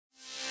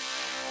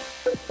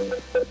Welcome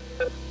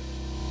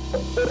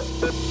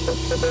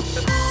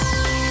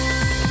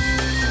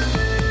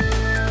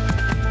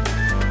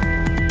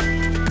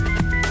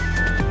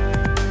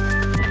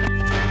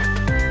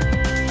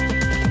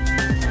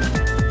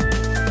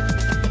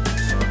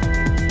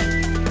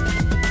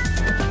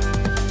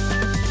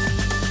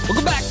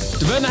back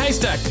to Burn the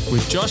Haystack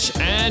with Josh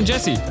and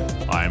Jesse.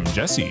 I'm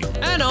Jesse.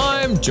 And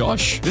I'm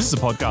Josh. This is a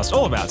podcast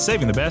all about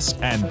saving the best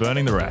and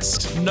burning the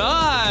rest.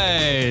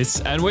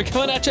 Nice. And we're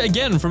coming at you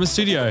again from a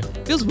studio.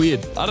 Feels weird.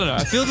 I don't know.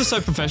 I feel just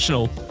so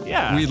professional.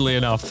 Yeah. Weirdly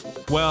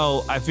enough.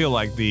 Well, I feel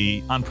like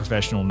the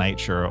unprofessional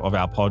nature of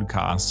our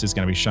podcast is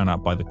going to be shown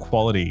up by the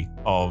quality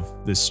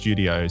of the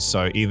studio.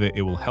 So either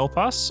it will help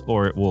us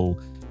or it will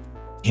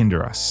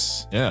hinder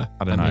us. Yeah.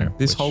 I don't know.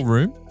 This whole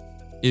room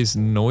is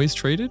noise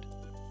treated.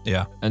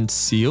 Yeah. And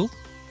sealed.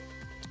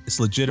 It's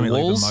legitimately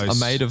the walls the most...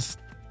 are made of...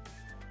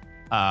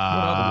 What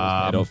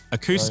are the walls made of?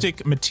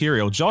 Acoustic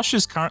material. Josh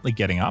is currently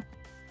getting up.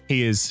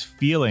 He is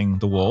feeling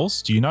the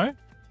walls. Do you know?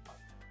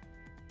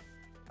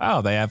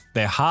 Oh,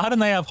 they're hard and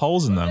they have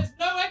holes in them. There's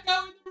no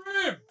echo in the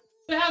room.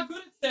 So how good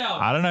it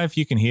sounds. I don't know if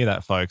you can hear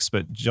that, folks,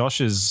 but Josh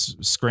is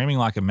screaming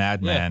like a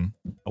madman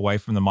away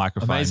from the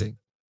microphone. Amazing.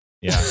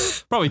 Yeah.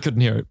 Probably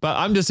couldn't hear it, but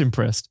I'm just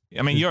impressed.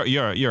 I mean,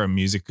 you're a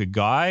music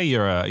guy.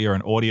 You're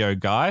an audio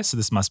guy. So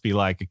this must be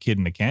like a kid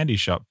in a candy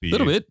shop for you. A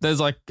little bit. There's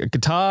like a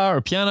guitar,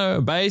 a piano,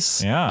 a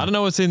bass. Yeah. I don't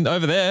know what's in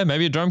over there.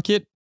 Maybe a drum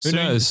kit. Who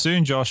knows?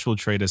 Soon Josh will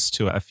treat us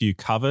to a few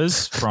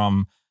covers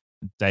from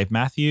Dave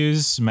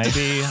Matthews,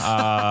 maybe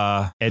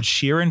Ed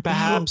Sheeran,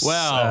 perhaps.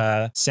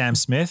 Wow. Sam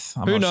Smith.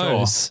 I'm Who not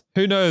knows?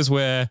 sure. Who knows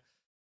where?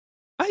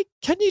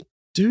 Can you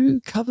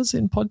do covers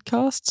in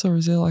podcasts, or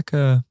is there like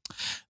a?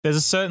 There's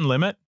a certain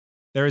limit.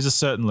 There is a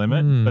certain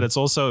limit, but it's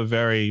also a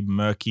very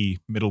murky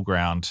middle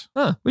ground.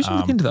 We should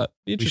look into that.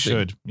 Be We interesting.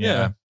 should.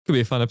 Yeah. Could be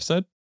a fun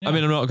episode. Yeah. I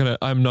mean,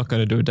 I'm not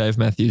gonna do a Dave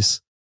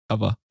Matthews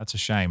cover. That's a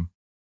shame.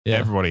 Yeah.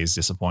 Everybody is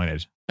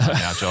disappointed right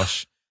now,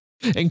 Josh.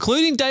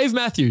 Including Dave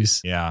Matthews.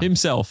 Yeah.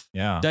 Himself.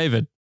 Yeah.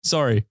 David,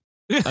 sorry.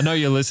 I know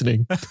you're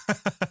listening.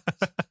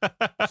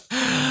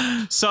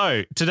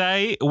 So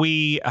today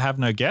we have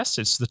no guest.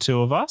 It's the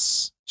two of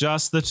us.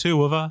 Just the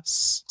two of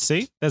us.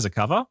 See, there's a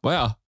cover.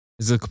 Wow.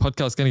 Is the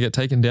podcast going to get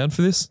taken down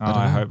for this? Oh, don't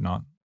I know. hope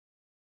not.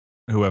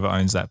 Whoever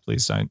owns that,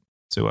 please don't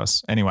sue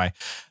us. Anyway,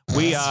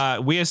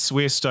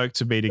 we're stoked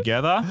to be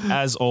together.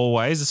 As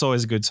always, it's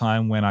always a good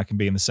time when I can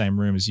be in the same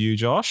room as you,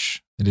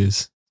 Josh. It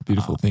is a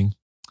beautiful thing.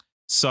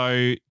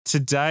 So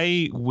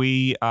today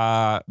we're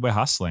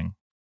hustling.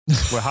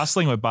 We're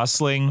hustling, we're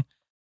bustling.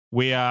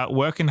 We are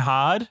working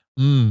hard.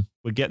 We're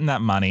getting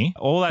that money.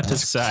 All that to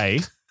say,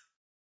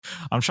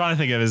 I'm trying to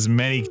think of as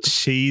many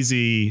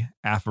cheesy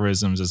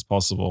aphorisms as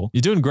possible.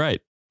 You're doing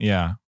great.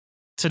 Yeah.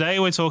 Today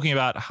we're talking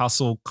about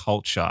hustle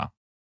culture.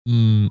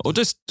 Or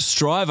just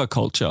striver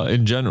culture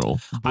in general.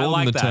 I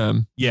like the that.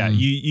 term. Yeah,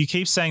 you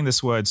keep saying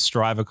this word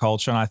striver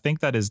culture, and I think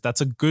that's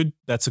a good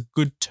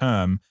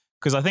term,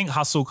 because I think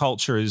hustle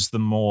culture is the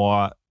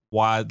more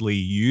widely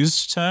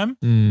used term.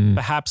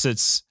 Perhaps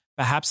it's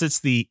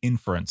the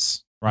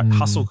inference, right?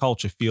 Hustle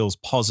culture feels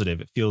positive.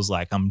 It feels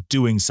like I'm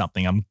doing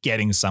something, I'm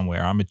getting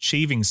somewhere, I'm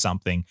achieving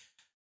something.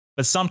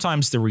 But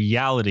sometimes the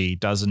reality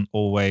doesn't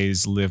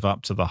always live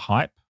up to the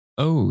hype.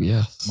 Oh,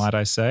 yes. Might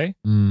I say?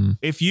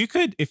 If you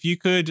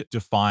could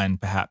define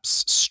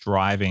perhaps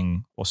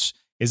striving, or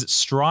is it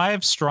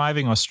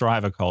striving or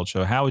striver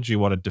culture? How would you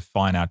want to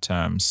define our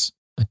terms?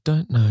 I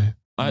don't know.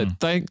 I'm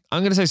going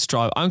to say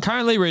strive. I'm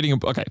currently reading a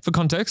book. Okay, for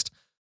context,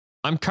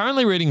 I'm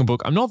currently reading a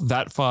book. I'm not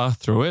that far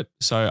through it,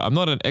 so I'm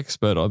not an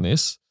expert on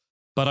this,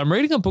 but I'm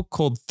reading a book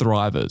called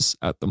Thrivers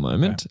at the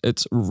moment. Okay.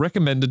 It's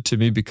recommended to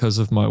me because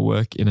of my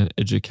work in an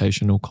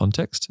educational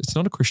context. It's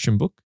not a Christian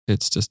book.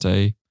 It's just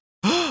a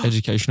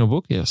educational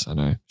book. Yes, I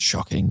know.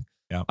 Shocking.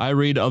 Yeah. I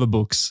read other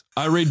books.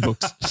 I read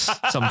books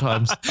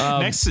sometimes.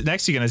 Next,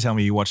 you're going to tell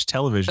me you watch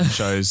television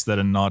shows that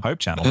are not Hope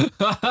Channel.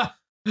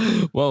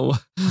 Well,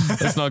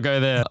 let's not go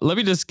there. Let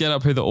me just get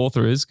up who the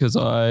author is, because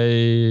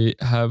I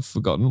have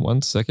forgotten.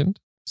 1 second.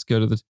 Let's go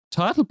to the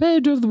title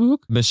page of the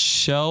book.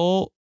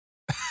 Michelle.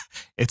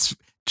 It's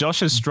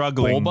Josh is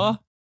struggling. Borba?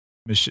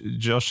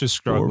 Josh is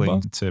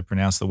struggling to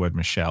pronounce the word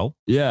Michelle.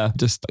 Yeah,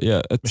 it's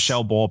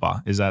Michelle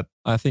Borba. Is that?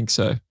 I think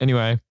so.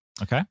 Anyway.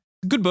 Okay.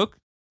 Good book.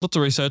 Lots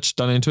of research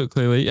done into it,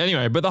 clearly.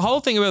 Anyway, but the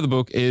whole thing about the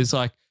book is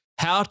like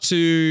how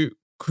to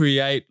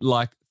create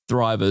like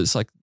thrivers,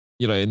 like,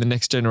 you know, in the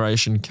next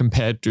generation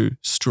compared to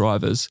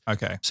strivers.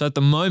 Okay. So at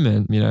the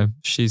moment, you know,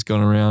 she's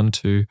gone around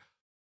to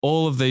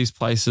all of these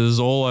places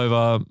all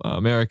over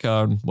America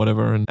and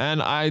whatever.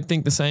 And I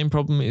think the same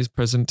problem is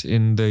present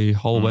in the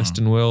whole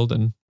Western world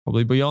and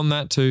probably beyond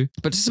that too.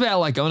 But just about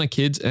like going to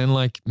kids and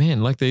like,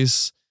 man, like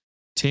these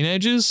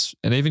teenagers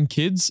and even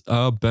kids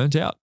are burnt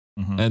out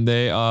and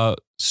they are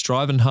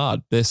striving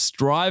hard. They're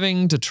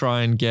striving to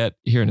try and get,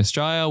 here in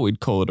Australia, we'd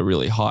call it a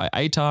really high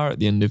ATAR at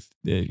the end of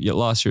your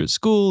last year at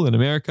school. In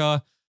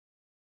America,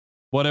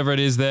 whatever it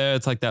is there,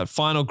 it's like that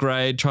final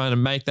grade, trying to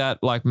make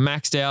that like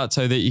maxed out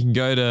so that you can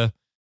go to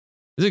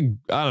Is it?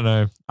 I don't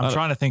know. I'm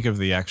trying to think of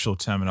the actual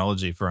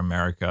terminology for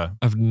America.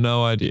 I have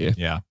no idea.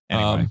 Yeah.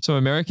 Anyway. So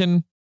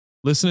American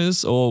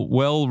listeners or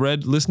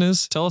well-read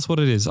listeners, tell us what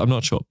it is. I'm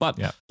not sure. But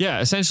yeah,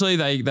 essentially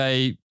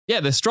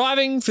they're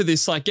striving for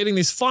this, like getting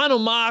this final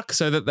mark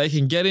so that they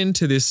can get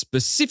into this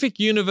specific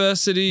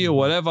university or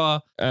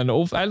whatever. And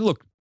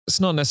look, it's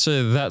not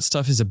necessarily that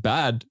stuff is a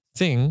bad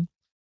thing.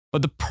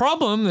 But the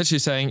problem that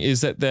she's saying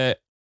is that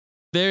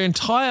their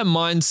entire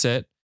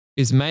mindset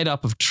is made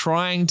up of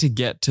trying to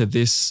get to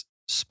this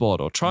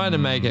spot or trying to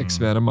make X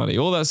amount of money,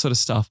 all that sort of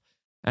stuff.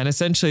 And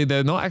essentially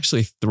they're not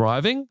actually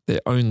thriving.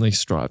 They're only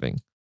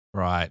striving.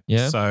 Right.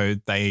 Yeah. So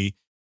they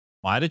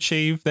might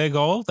achieve their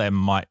goal. They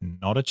might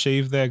not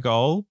achieve their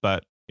goal,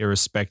 but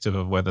irrespective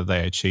of whether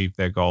they achieve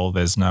their goal,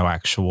 there's no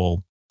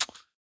actual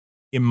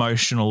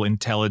emotional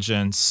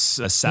intelligence,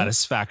 a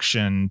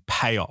satisfaction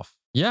payoff.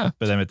 Yeah.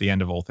 For them at the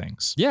end of all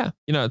things. Yeah.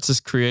 It's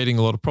just creating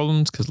a lot of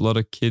problems because a lot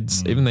of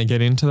kids, even they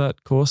get into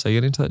that course, they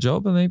get into that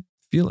job and they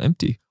feel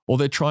empty. Or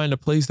they're trying to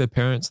please their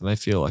parents and they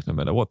feel like no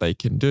matter what they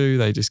can do,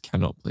 they just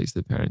cannot please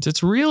their parents.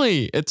 It's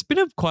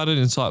been quite an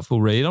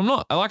insightful read.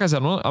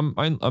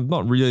 I'm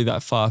not really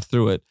that far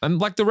through it. And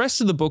like the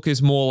rest of the book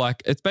is more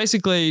like, it's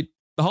basically,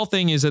 the whole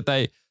thing is that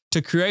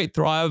to create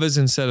thrivers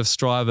instead of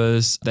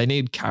strivers, they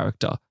need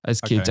character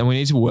as kids. And we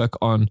need to work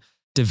on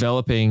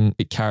developing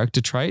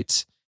character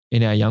traits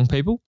in our young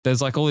people.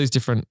 There's like all these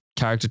different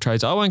character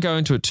traits. I won't go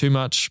into it too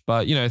much,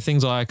 but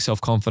things like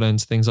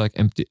self-confidence, things like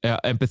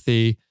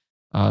empathy,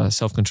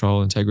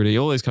 self-control, integrity,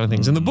 all these kind of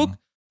things. In the book,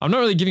 I'm not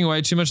really giving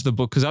away too much of the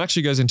book because it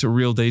actually goes into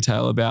real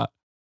detail about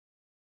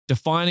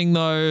defining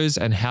those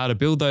and how to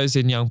build those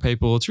in young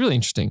people. It's really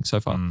interesting so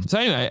far. So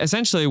anyway,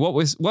 essentially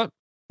what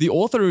the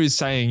author is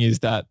saying is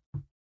that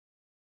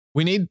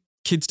we need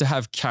kids to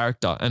have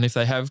character. And if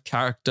they have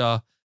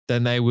character,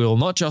 then they will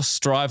not just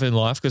strive in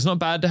life, because it's not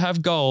bad to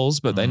have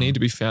goals, but they need to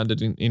be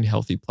founded in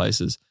healthy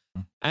places.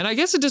 And I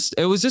guess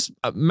it was just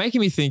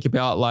making me think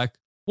about like,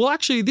 well,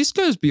 actually, this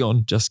goes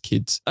beyond just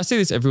kids. I see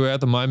this everywhere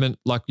at the moment.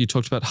 Like you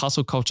talked about,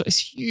 hustle culture is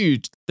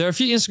huge. There are a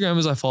few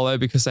Instagrammers I follow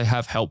because they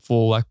have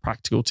helpful, like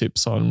practical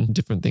tips on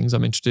different things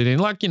I'm interested in.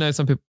 Like,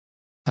 some people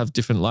have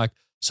different like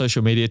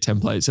social media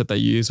templates that they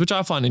use, which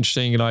I find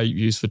interesting and I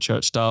use for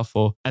church stuff.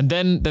 And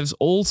then there's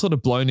all sort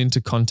of blown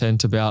into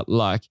content about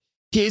like,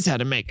 here's how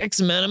to make X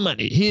amount of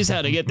money. Here's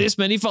how to get this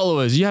many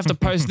followers. You have to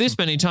post this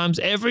many times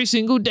every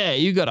single day.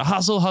 You got to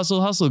hustle,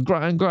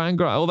 grind,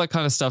 all that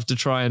kind of stuff to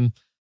try and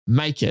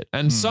make it.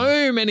 And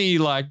so many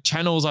like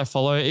channels I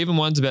follow, even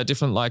ones about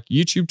different like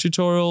YouTube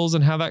tutorials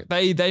and how that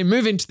they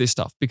move into this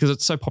stuff because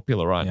it's so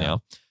popular right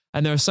now.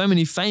 And there are so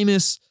many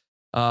famous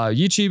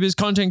YouTubers,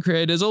 content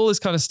creators, all this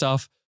kind of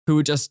stuff who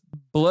are just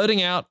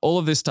blurting out all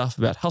of this stuff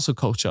about hustle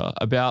culture,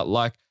 about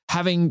like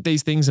having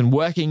these things and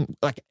working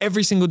like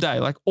every single day.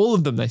 Like all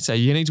of them, they say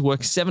you need to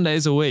work 7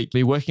 days a week,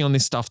 be working on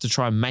this stuff to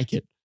try and make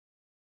it.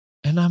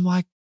 And I'm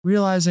like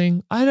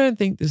realizing I don't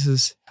think this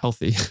is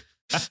healthy.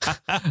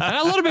 And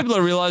a lot of people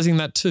are realizing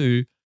that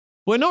too.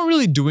 We're not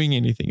really doing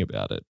anything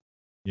about it.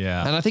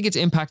 Yeah. And I think it's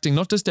impacting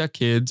not just our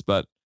kids,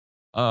 but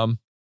young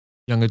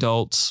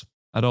adults.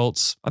 I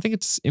think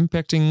it's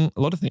impacting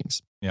a lot of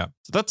things. Yeah.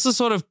 So that's the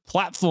sort of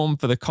platform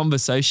for the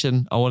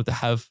conversation I wanted to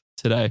have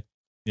today.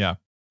 Yeah.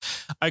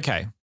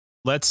 Okay.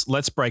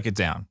 Let's break it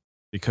down,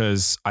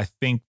 because I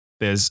think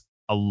there's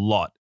a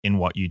lot in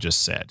what you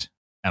just said.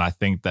 And I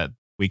think that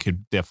we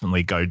could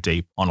definitely go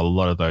deep on a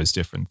lot of those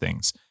different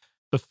things.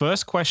 The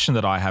first question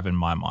that I have in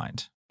my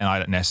mind, and I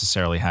don't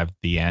necessarily have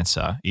the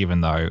answer,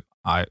 even though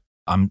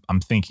I'm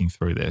thinking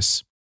through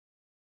this.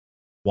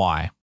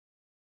 Why?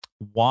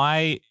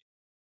 Why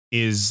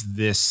is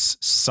this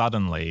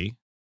suddenly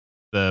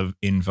the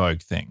in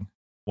vogue thing?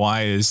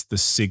 Why is the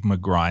Sigma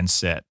grind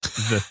set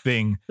the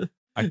thing?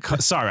 I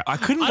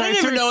don't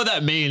even know what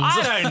that means.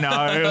 I don't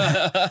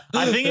know.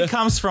 I think it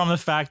comes from the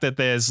fact that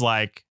there's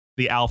like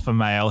the alpha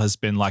male has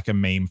been like a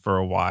meme for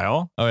a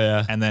while. Oh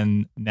yeah. And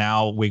then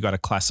now we got to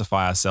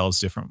classify ourselves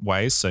different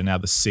ways. So now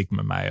the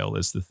Sigma male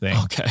is the thing.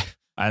 Okay.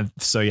 And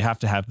so you have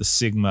to have the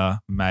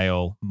Sigma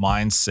male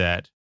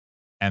mindset,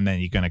 and then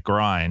you're going to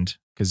grind,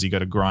 because you got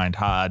to grind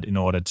hard in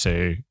order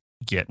to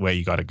get where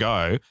you got to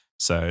go.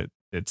 So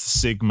it's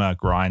Sigma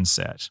grind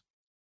set.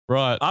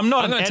 Right. I'm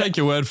going to take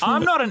your word for it.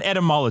 I'm not an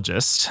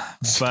etymologist,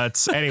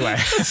 but anyway.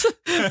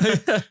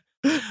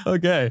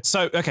 Okay.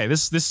 So,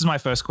 this is my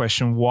first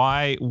question.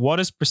 What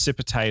has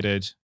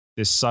precipitated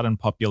this sudden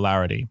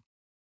popularity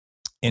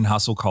in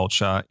hustle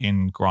culture,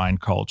 in grind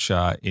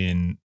culture,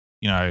 in,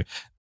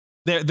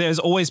 there's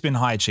always been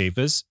high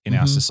achievers in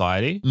our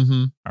society.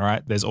 Mm-hmm. All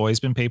right. There's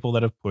always been people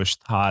that have pushed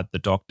hard, the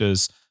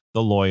doctors,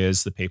 the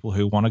lawyers, the people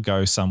who want to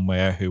go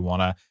somewhere, who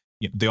want to,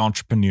 the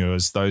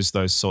entrepreneurs, those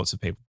sorts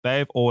of people.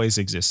 They've always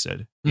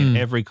existed in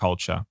every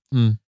culture.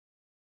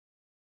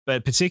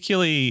 But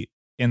particularly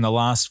in the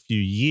last few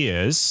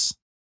years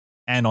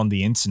and on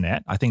the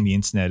internet, I think the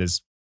internet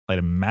has played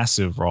a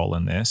massive role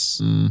in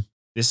this.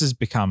 This has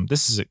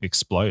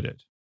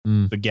exploded.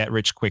 The get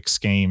rich quick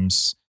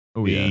schemes,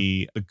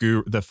 the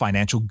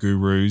financial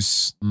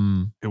gurus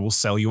who will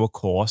sell you a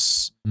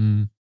course.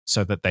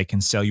 so that they can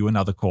sell you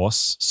another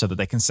course, so that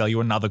they can sell you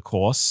another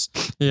course.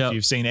 Yeah. If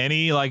you've seen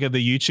any like of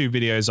the YouTube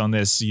videos on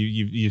this,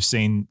 you've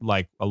seen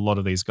like a lot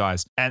of these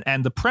guys.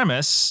 And the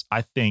premise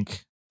I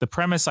think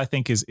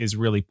is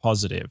really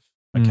positive.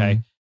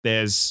 Okay.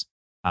 There's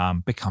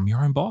become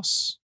your own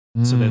boss.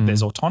 So that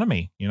there's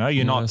autonomy. You know,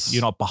 you're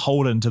not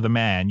beholden to the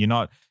man. You're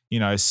not,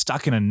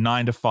 stuck in a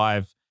 9 to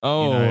 5.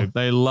 Oh,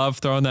 they love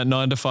throwing that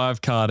 9 to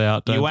 5 card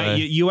out, don't they?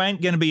 You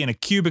ain't going to be in a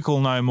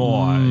cubicle no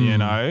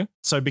more,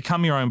 So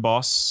become your own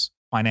boss,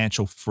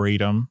 financial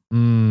freedom,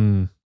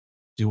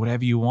 do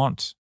whatever you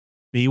want,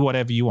 be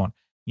whatever you want,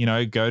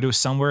 go to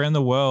somewhere in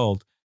the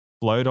world,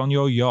 float on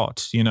your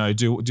yacht,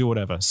 do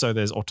whatever. So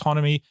there's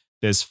autonomy,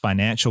 there's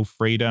financial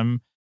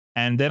freedom.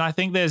 And then I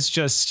think there's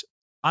just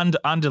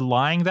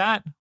underlying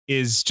that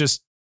is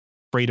just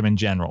freedom in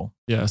general.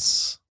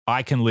 Yes.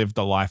 I can live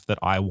the life that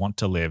I want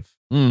to live.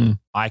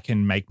 I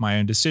can make my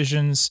own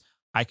decisions.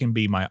 I can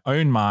be my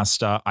own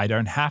master. I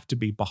don't have to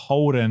be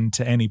beholden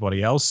to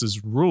anybody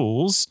else's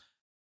rules.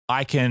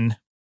 I can,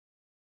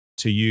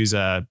 to use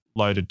a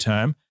loaded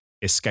term,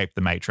 escape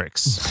the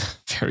matrix.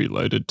 Very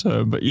loaded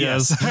term, but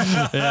yes.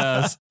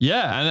 Yes.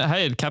 Yeah. And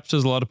hey, it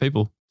captures a lot of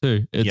people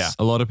too.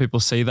 A lot of people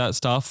see that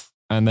stuff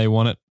and they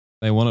want it.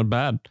 They want it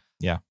bad.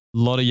 Yeah. A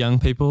lot of young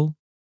people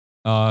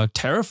are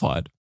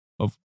terrified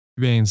of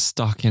being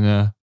stuck in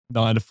a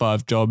 9 to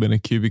 5 job in a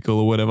cubicle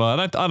or whatever. And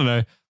I don't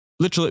know.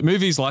 Literally,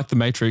 movies like The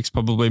Matrix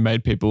probably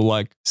made people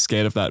like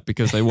scared of that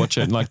because they watch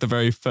it and like the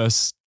very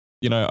first,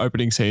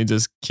 opening scenes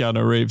is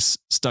Keanu Reeves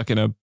stuck in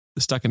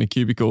a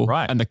cubicle,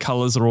 right? And the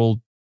colors are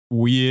all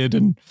weird,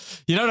 and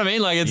you know what I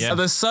mean. Like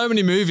there's so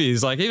many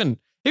movies, like even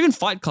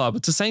Fight Club.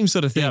 It's the same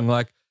sort of thing. Yeah.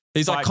 Like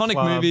these Fight iconic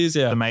Club, movies,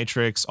 The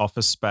Matrix,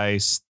 Office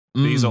Space.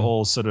 These are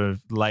all sort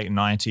of late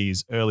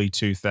 90s, early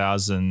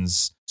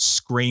 2000s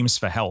screams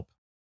for help.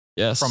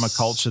 Yes. From a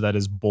culture that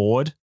is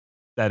bored,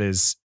 that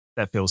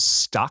feels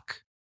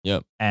stuck.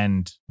 Yep.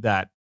 And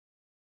that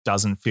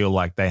doesn't feel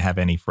like they have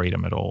any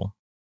freedom at all.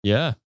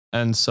 Yeah.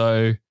 And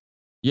so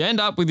you end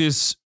up with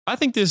this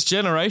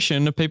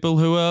generation of people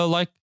who are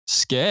like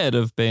scared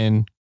of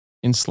being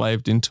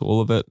enslaved into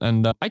all of it.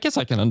 And I guess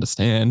I can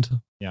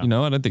understand. Yeah. I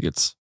don't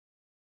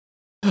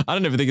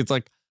even think it's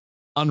like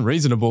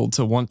unreasonable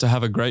to want to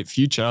have a great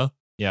future.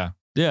 Yeah.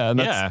 Yeah. And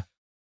that's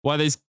why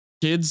these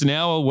kids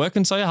now are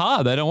working so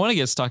hard. They don't want to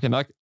get stuck in.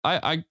 Like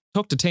I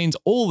talk to teens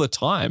all the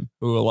time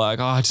who are like,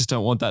 I just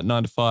don't want that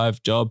 9 to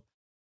 5 job.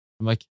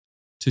 I'm like,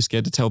 too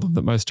scared to tell them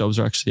that most jobs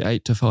are actually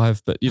 8 to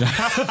 5, but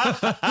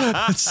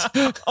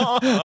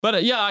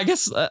but yeah, I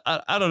guess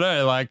I don't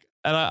know. Like,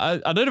 and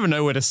I don't even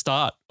know where to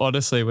start,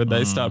 honestly, when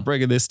they start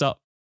bringing this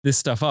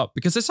stuff up,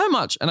 because there's so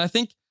much. And I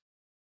think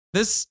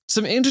there's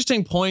some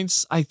interesting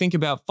points I think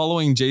about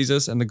following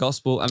Jesus and the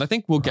gospel, and I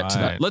think we'll get to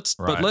that. Let's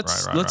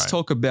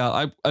talk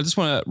about. I just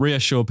want to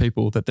reassure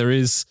people that there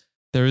is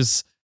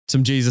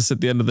some Jesus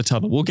at the end of the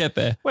tunnel. We'll get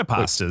there. We're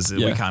pastors.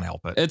 We can't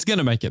help it. It's going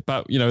to make it,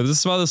 but there's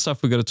some other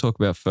stuff we've got to talk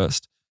about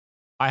first.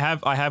 I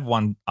have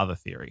one other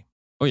theory.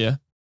 Oh yeah,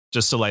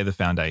 just to lay the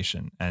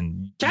foundation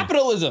and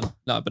capitalism.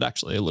 No, but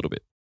actually a little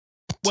bit.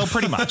 Well,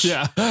 pretty much.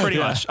 Pretty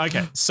much.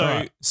 Okay.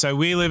 So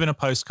we live in a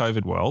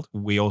post-COVID world.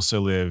 We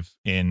also live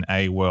in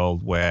a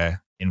world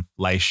where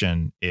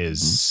inflation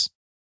is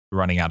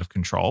running out of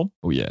control.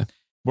 Oh, yeah.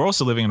 We're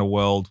also living in a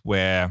world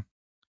where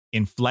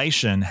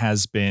inflation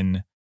has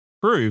been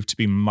proved to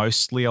be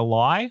mostly a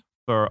lie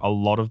for a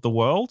lot of the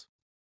world,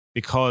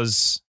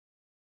 because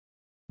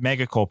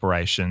mega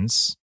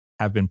corporations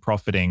have been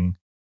profiting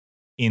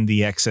in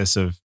the excess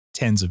of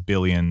tens of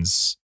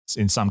billions,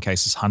 in some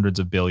cases hundreds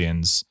of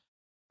billions,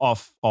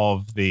 off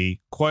of the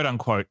quote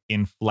unquote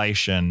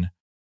inflation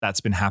that's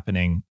been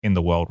happening in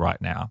the world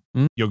right now.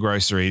 Your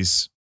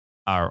groceries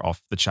are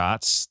off the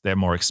charts. They're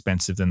more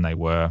expensive than they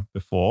were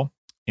before.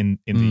 In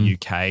the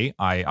UK,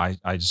 I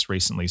just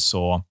recently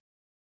saw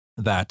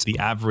that the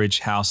average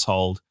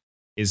household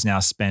is now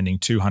spending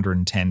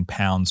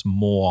 £210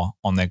 more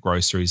on their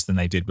groceries than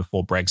they did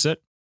before Brexit.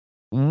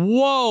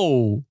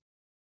 Whoa.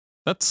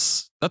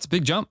 That's a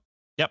big jump.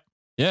 Yep.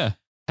 Yeah.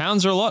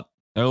 Pounds are a lot.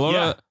 There are a lot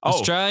of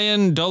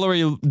Australian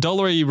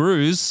dollary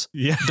roos.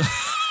 Yeah.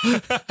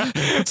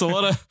 It's a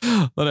lot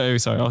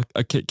of sorry,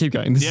 I'll keep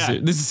going.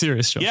 This is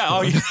serious, Josh.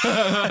 Yeah.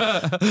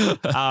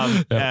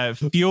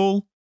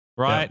 Fuel,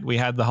 right? Yeah. We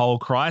had the whole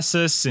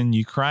crisis in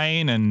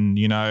Ukraine, and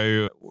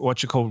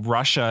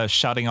Russia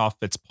shutting off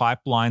its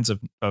pipelines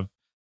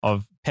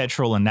of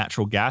petrol and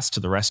natural gas to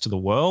the rest of the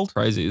world.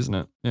 Crazy, isn't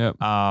it? Yeah.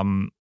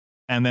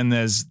 And then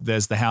there's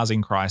the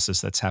housing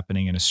crisis that's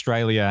happening in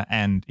Australia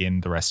and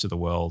in the rest of the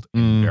world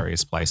in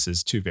various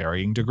places to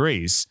varying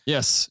degrees.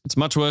 Yes, it's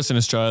much worse in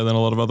Australia than a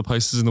lot of other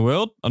places in the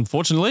world,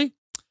 unfortunately.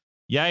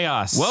 Yay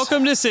us.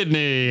 Welcome to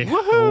Sydney.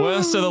 Woohoo! The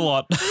worst of the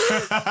lot.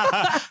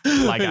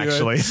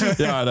 Actually.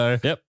 Yeah, I know.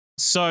 Yep.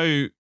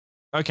 So,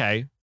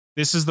 okay,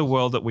 this is the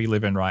world that we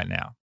live in right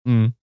now.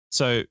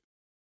 So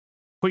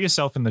put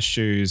yourself in the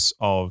shoes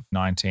of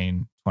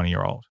 19,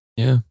 20-year-old.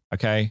 Yeah.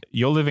 Okay.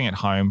 You're living at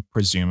home,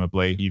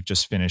 presumably. You've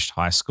just finished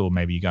high school.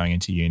 Maybe you're going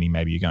into uni.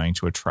 Maybe you're going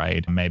to a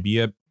trade. Maybe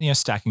you're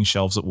stacking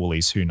shelves at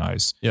Woolies. Who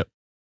knows? Yep.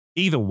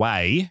 either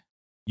way,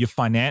 your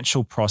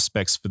financial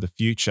prospects for the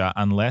future,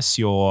 unless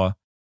you're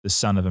the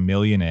son of a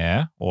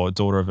millionaire or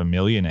daughter of a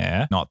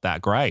millionaire, not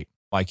that great.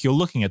 Like you're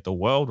looking at the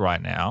world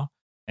right now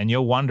and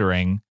you're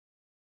wondering,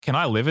 can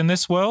I live in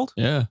this world?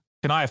 Yeah.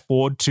 Can I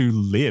afford to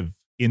live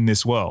in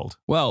this world?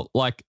 Well,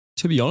 like,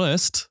 to be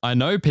honest, I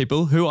know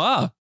people who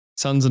are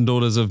sons and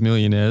daughters of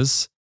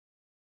millionaires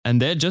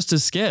and they're just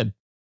as scared.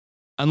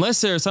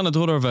 Unless they're a son or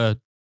daughter of a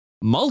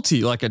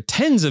like a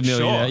tens of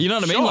millionaire. You know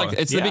what I mean? Like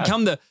they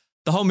become the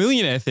whole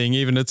millionaire thing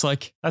even. It's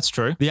like that's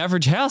true. The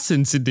average house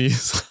in Sydney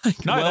is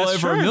like well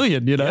over $1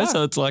 million, you know? Yeah.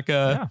 So it's like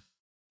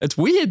it's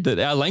weird that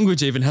our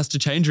language even has to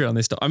change around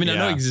this stuff. I mean, I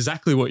know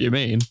exactly what you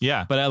mean.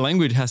 Yeah. But our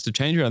language has to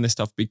change around this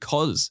stuff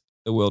because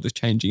the world is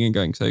changing and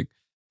going so.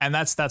 And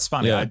that's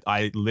funny. Yeah.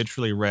 I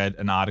literally read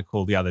an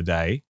article the other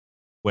day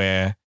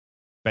where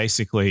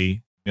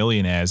basically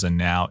millionaires are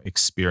now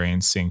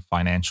experiencing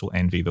financial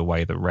envy the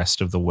way the rest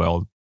of the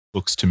world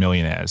looks to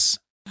millionaires.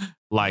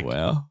 Like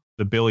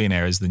the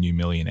billionaire is the new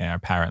millionaire,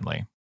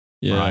 apparently.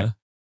 Yeah. Right?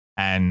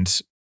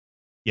 And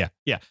yeah.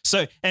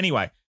 So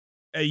anyway,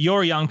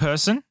 you're a young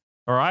person,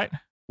 all right?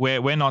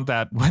 We're not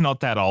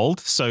that old.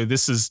 So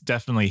this is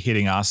definitely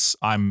hitting us.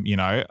 I'm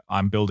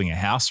building a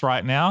house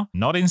right now,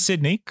 not in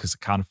Sydney because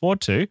I can't afford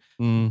to,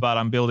 but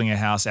I'm building a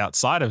house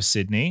outside of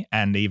Sydney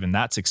and even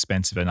that's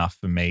expensive enough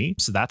for me.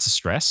 So that's a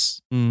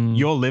stress.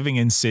 You're living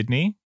in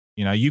Sydney,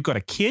 you've got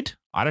a kid.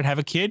 I don't have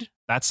a kid.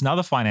 That's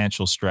another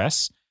financial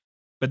stress.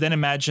 But then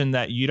imagine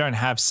that you don't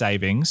have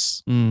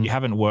savings. You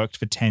haven't worked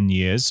for 10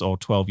 years or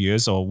 12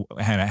 years or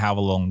however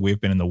long we've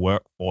been in the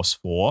workforce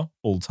for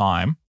full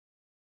time.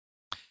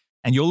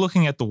 And you're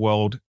looking at the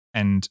world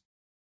and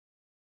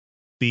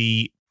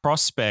the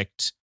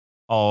prospect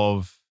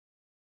of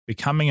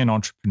becoming an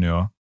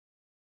entrepreneur,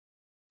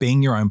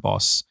 being your own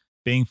boss,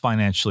 being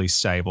financially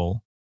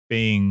stable,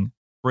 being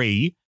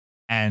free,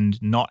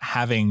 and not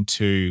having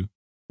to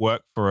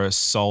work for a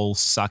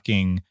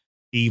soul-sucking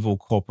evil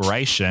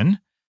corporation,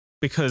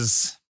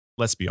 because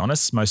let's be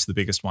honest, most of the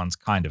biggest ones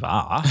kind of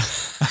are.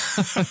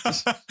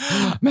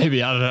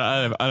 Maybe,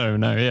 I don't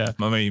know. Yeah.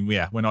 I mean,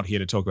 we're not here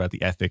to talk about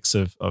the ethics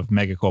of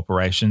mega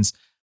corporations,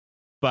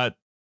 but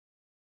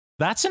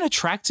that's an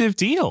attractive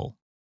deal.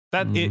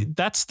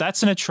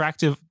 That's an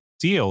attractive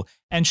deal.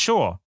 And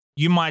sure,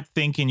 you might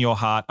think in your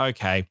heart,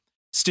 okay,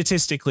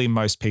 statistically,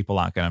 most people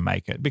aren't going to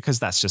make it because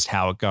that's just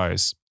how it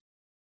goes.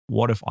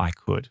 What if I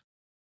could?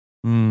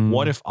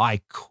 What if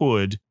I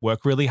could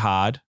work really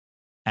hard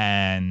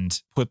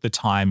and put the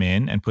time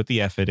in and put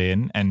the effort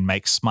in and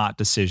make smart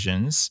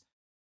decisions?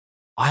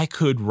 I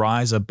could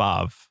rise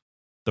above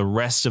the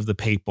rest of the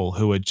people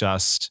who are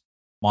just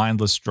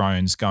mindless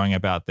drones going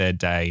about their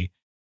day,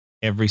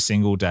 every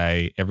single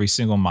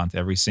month,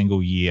 every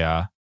single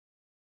year.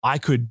 I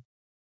could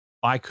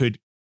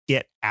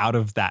get out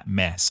of that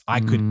mess.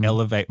 I could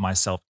elevate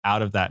myself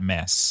out of that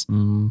mess.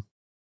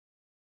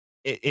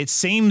 It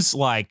seems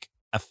like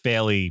a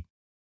fairly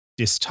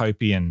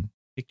dystopian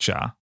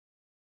picture,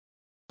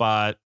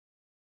 but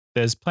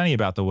there's plenty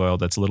about the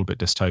world that's a little bit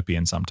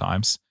dystopian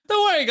sometimes.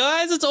 Don't worry,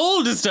 guys. It's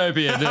all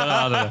dystopian.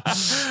 I don't know.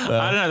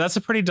 I don't know. That's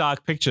a pretty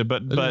dark picture,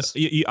 but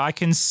I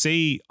can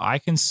see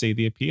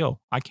the appeal.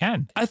 I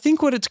can. I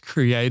think what it's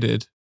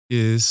created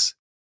is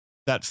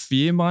that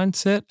fear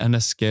mindset and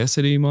a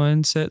scarcity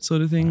mindset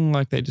sort of thing.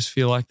 Like they just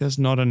feel like there's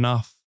not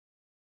enough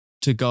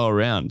to go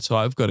around, so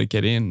I've got to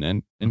get in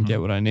and get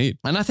what I need.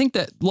 And I think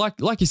that,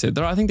 like you said,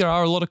 I think there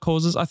are a lot of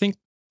causes. I think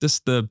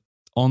just the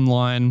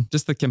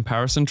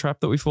comparison trap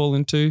that we fall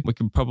into. We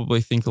can probably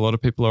think a lot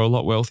of people are a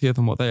lot wealthier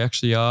than what they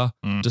actually are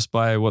just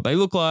by what they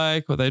look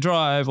like, what they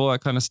drive, all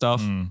that kind of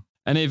stuff.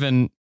 And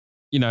even,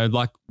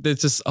 like there's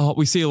just,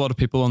 we see a lot of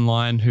people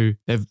online who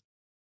have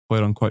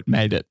quote unquote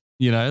made it,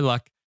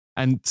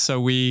 and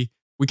so we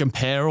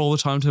compare all the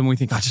time to them. We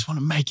think, I just want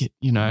to make it,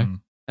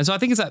 And so I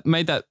think it's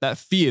made that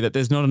fear that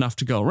there's not enough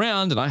to go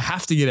around and I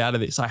have to get out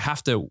of this. I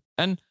have to.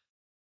 And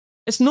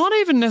it's not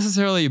even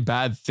necessarily a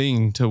bad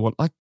thing to want,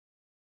 like,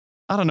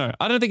 I don't know.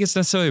 I don't think it's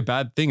necessarily a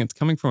bad thing. It's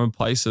coming from a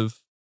place of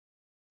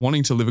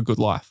wanting to live a good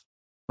life,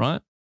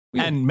 right?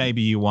 And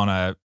maybe you want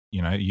to,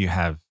 you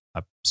have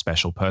a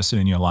special person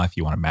in your life.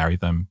 You want to marry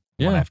them.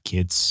 You want to have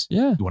kids.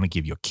 Yeah. You want to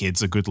give your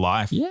kids a good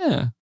life.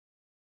 Yeah.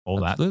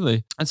 All Absolutely.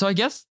 that. And so I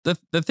guess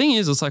the thing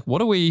is, it's like, what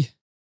do we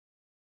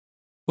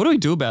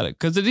do about it?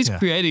 Because it is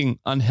creating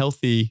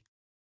unhealthy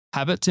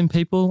habits in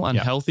people,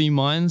 unhealthy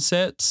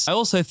mindsets. I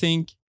also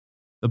think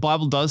the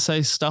Bible does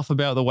say stuff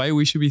about the way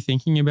we should be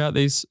thinking about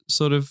these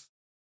sort of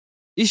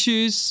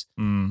issues.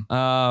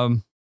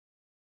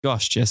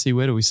 Gosh, Jesse,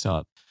 where do we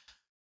start?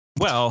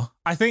 Well,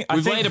 I think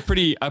we've laid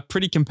a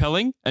pretty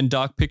compelling and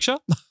dark picture.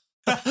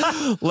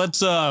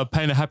 Let's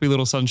paint a happy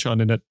little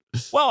sunshine in it.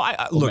 Well,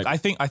 I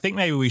think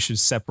maybe we should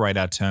separate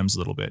our terms a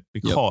little bit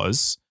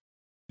because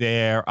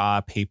there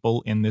are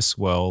people in this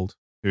world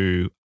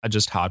who are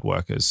just hard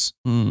workers,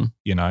 and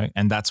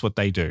that's what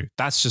they do.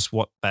 That's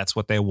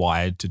what they're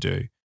wired to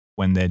do.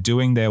 When they're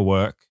doing their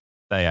work,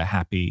 they are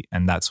happy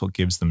and that's what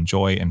gives them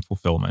joy and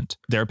fulfillment.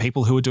 There are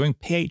people who are doing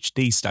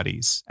PhD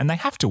studies and they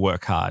have to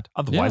work hard.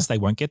 Otherwise, they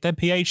won't get their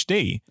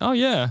PhD. Oh,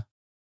 yeah.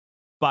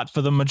 But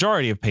for the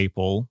majority of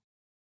people,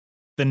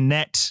 the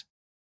net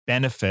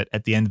benefit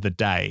at the end of the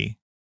day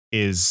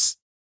is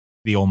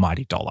the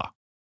almighty dollar.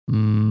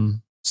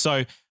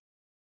 So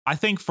I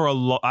think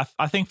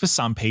I think for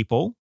some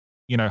people,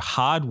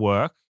 hard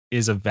work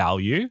is a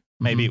value.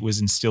 Maybe it was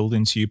instilled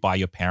into you by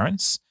your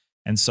parents.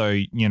 And so,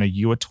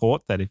 you were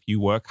taught that if you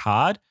work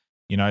hard,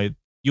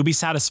 you'll be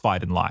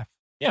satisfied in life.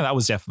 Yeah, that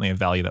was definitely a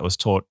value that was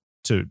taught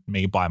to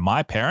me by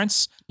my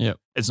parents. Yep.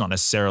 It's not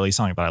necessarily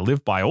something that I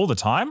live by all the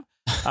time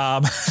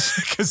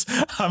because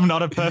I'm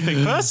not a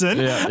perfect person.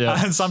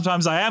 And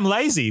sometimes I am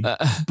lazy.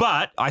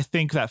 But I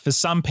think that for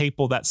some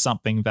people, that's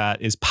something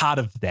that is part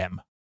of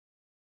them.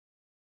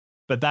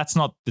 But that's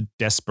not the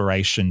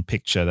desperation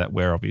picture that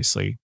we're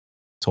obviously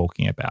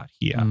talking about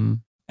here.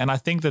 And I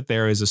think that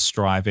there is a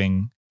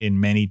striving in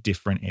many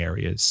different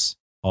areas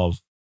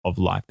of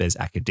life. There's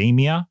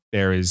academia.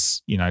 There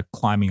is,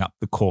 climbing up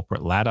the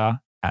corporate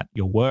ladder at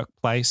your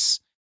workplace.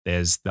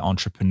 There's the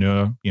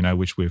entrepreneur,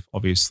 which we've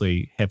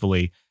obviously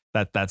heavily,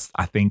 that's,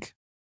 I think,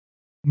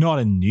 not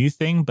a new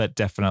thing, but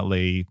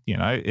definitely,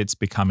 it's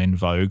become in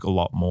vogue a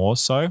lot more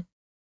so.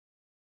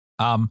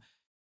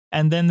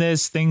 And then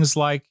there's things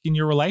like in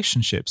your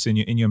relationships, in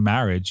your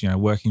marriage,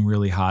 working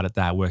really hard at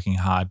that, working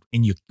hard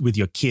with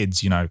your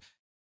kids,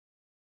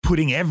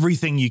 putting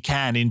everything you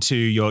can into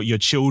your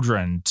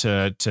children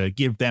to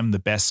give them the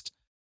best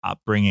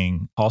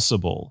upbringing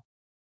possible.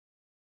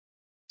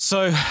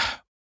 So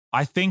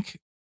I think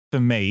for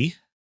me,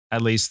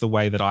 at least the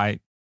way that I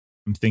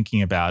am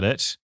thinking about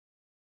it,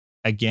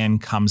 again,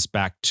 comes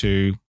back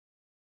to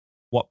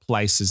what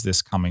place is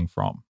this coming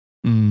from?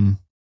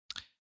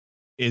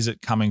 Is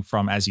it coming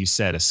from, as you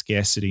said, a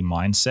scarcity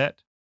mindset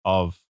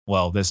of,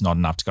 well, there's not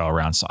enough to go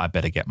around, so I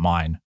better get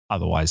mine.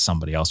 Otherwise,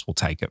 somebody else will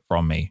take it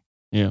from me.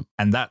 Yeah.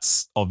 And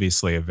that's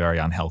obviously a very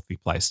unhealthy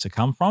place to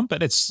come from,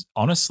 but it's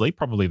honestly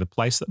probably the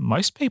place that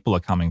most people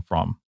are coming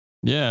from.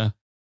 Yeah.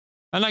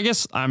 And I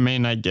guess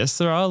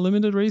there are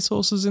limited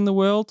resources in the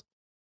world,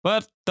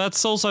 but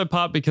that's also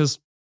part because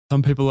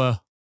some people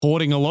are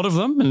hoarding a lot of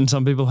them and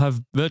some people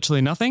have virtually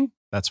nothing.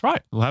 That's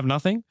right. Will have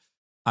nothing.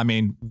 I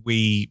mean,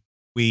 we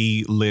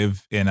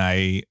live in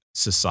a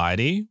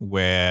society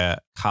where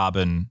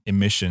carbon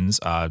emissions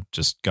are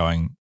just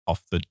going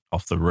off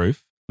the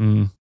roof.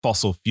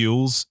 Fossil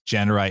fuels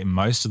generate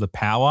most of the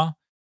power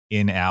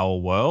in our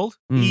world,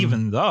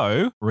 even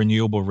though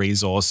renewable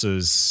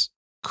resources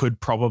could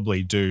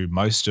probably do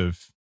most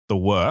of the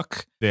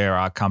work. There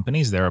are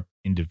companies, there are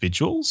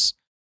individuals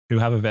who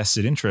have a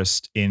vested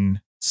interest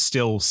in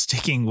still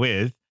sticking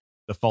with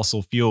the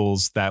fossil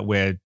fuels that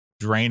we're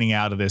draining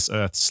out of this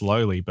earth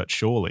slowly but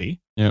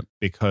surely. Yep.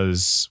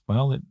 Because,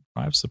 well, it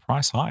drives the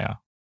price higher.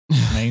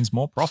 It means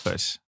more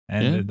profit.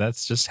 And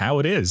that's just how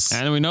it is.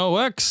 And we know it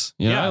works.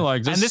 You know,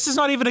 and this is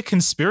not even a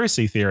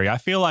conspiracy theory. I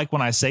feel like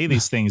when I say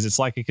these things, it's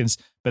like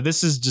but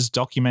this is just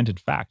documented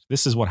fact.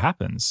 This is what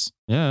happens.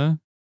 Yeah.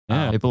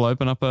 People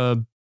open up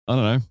a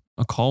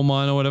coal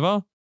mine or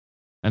whatever,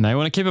 and they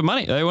want to keep it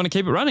money. They want to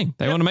keep it running.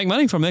 They want to make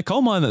money from their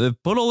coal mine that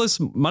they've put all this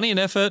money and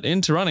effort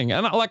into running.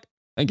 And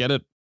I get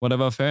it.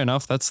 Whatever, fair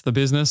enough. That's the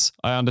business.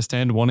 I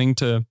understand wanting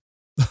to.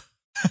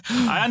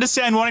 I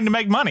understand wanting to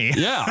make money.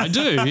 Yeah, I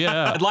do.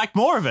 Yeah. I'd like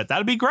more of it.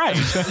 That'd be great.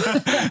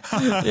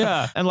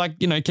 Yeah.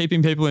 And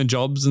keeping people in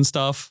jobs and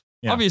stuff.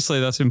 Yeah. Obviously,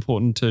 that's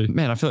important too.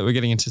 Man, I feel like we're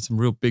getting into some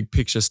real big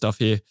picture stuff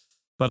here.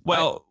 But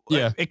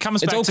it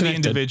comes back to the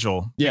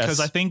individual. Yes. Because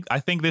I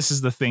think this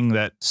is the thing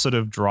that sort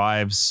of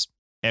drives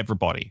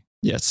everybody.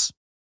 Yes.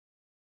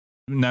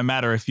 No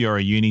matter if you're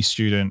a uni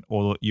student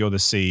or you're the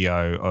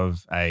CEO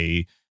of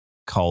a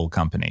coal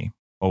company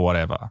or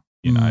whatever,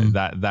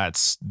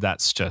 that's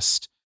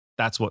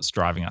what's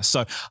driving us.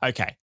 So,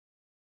 okay,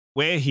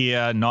 we're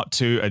here not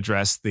to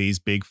address these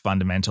big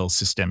fundamental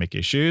systemic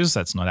issues.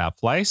 That's not our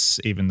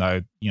place, even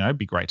though, it'd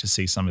be great to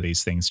see some of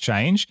these things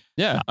change.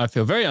 Yeah, I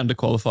feel very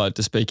underqualified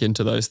to speak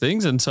into those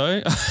things. And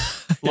so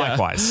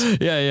likewise.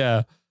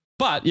 Yeah.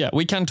 But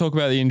we can talk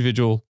about the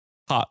individual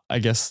part, I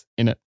guess,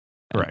 in it.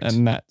 Correct.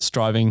 And that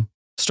striving,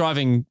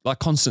 like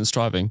constant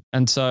striving.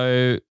 And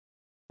so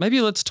maybe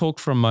let's talk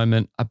for a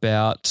moment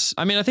about,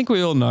 I think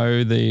we all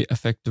know the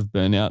effect of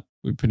burnout.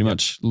 We pretty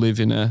much live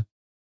in a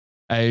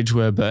age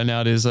where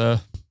burnout is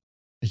a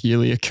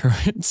yearly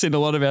occurrence in a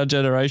lot of our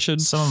generation.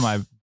 Some of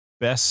my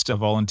best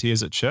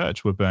volunteers at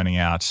church were burning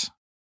out,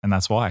 and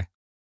that's why.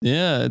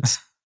 Yeah,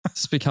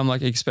 it's become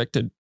like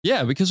expected.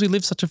 Yeah, because we've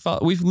lived such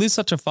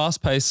a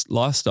fast-paced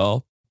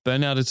lifestyle.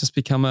 Burnout has just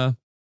become I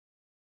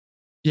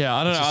don't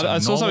know. I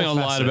saw something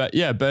online about,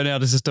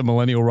 burnout is just a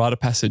millennial rite of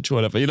passage or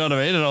whatever. You know what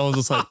I mean? And I was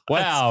just like,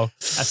 wow.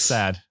 That's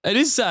sad. It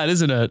is sad,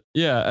 isn't it?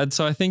 Yeah. And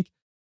so I think,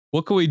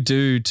 what can we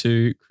do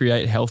to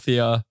create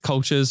healthier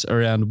cultures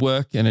around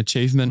work and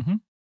achievement? Mm-hmm.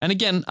 And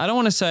again, I don't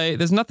want to say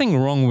there's nothing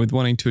wrong with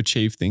wanting to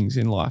achieve things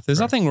in life. There's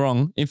nothing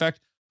wrong. In fact,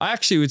 I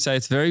actually would say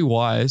it's very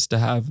wise to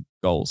have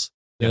goals.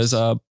 There's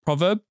a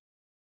proverb,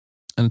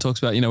 And it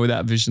talks about,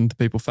 without vision, the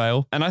people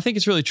fail. And I think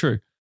it's really true.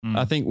 Mm.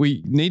 I think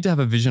we need to have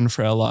a vision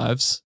for our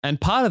lives.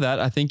 And part of that,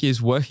 I think,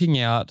 is working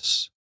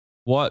out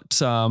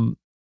what,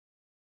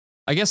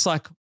 I guess,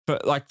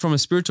 from a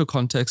spiritual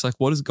context, like,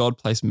 what does God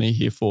place me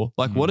here for?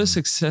 Like, what does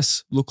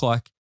success look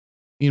like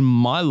in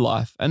my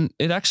life? And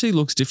it actually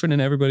looks different in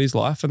everybody's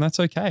life, and that's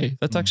okay.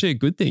 That's actually a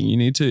good thing. You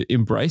need to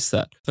embrace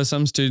that. For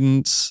some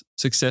students,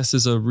 success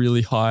is a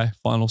really high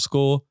final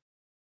score.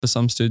 For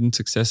some students,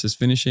 success is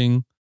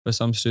finishing. For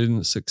some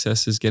students,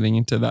 success is getting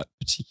into that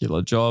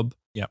particular job.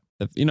 Yeah.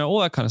 All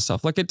that kind of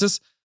stuff. Like,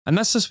 and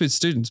that's just with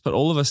students, but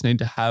all of us need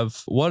to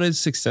have, what does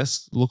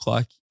success look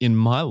like in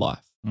my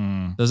life?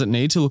 Does it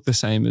need to look the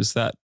same as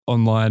that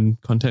online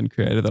content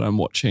creator that I'm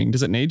watching?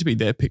 Does it need to be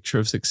their picture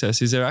of success?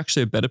 Is there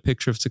actually a better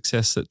picture of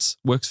success that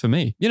works for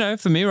me?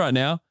 For me right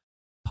now,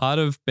 part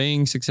of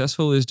being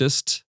successful is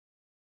just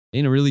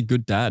being a really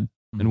good dad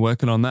and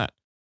working on that.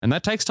 And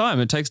that takes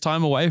time. It takes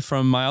time away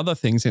from my other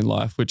things in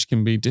life, which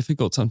can be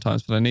difficult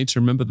sometimes. But I need to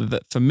remember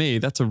that for me,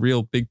 that's a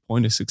real big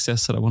point of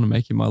success that I want to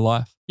make in my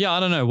life. Yeah,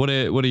 I don't know. What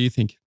do you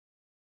think?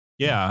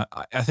 Yeah,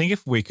 I think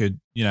if we could,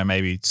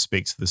 maybe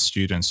speak to the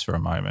students for a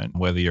moment,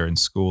 whether you're in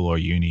school or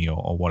uni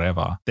or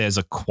whatever, there's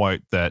a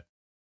quote that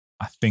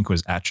I think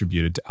was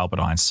attributed to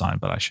Albert Einstein,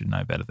 but I should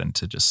know better than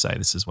to just say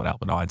this is what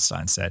Albert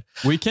Einstein said.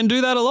 We can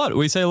do that a lot.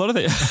 We say a lot of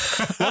things.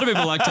 A lot of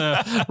people like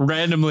to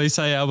randomly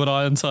say Albert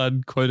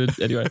Einstein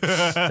quoted. Anyway,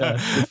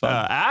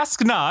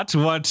 ask not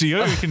what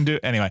you can do.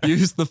 Anyway,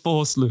 use the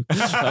force, Luke.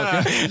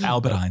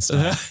 Albert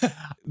Einstein.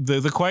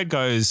 The quote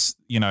goes,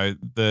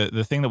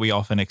 the thing that we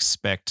often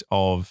expect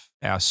of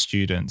our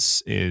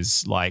students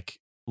is like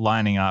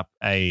lining up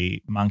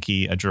a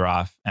monkey, a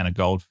giraffe, and a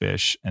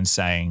goldfish and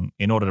saying,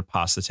 in order to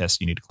pass the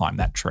test, you need to climb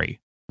that tree.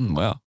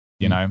 Wow.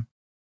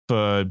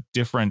 For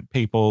different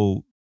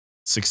people,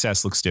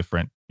 success looks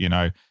different.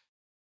 A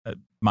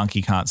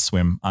monkey can't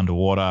swim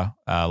underwater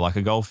like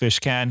a goldfish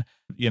can.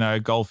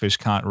 Goldfish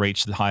can't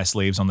reach the highest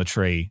leaves on the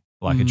tree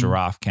like a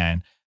giraffe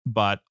can.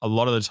 But a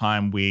lot of the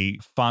time we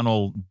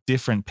funnel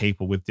different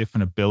people with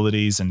different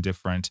abilities and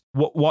different,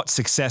 what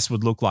success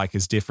would look like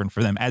is different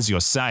for them, as you're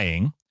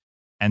saying,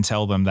 and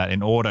tell them that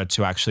in order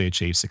to actually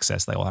achieve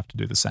success, they all have to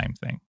do the same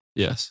thing.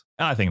 Yes.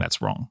 And I think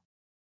that's wrong,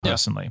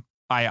 personally. Yeah.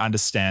 I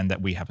understand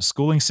that we have a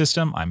schooling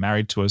system. I'm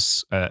married to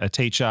a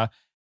teacher.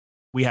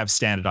 We have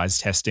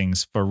standardized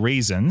testings for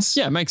reasons.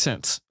 Yeah, it makes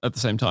sense at the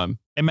same time.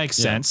 It makes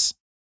sense.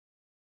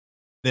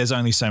 There's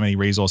only so many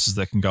resources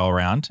that can go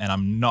around, and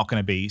I'm not going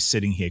to be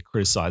sitting here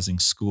criticizing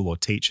school or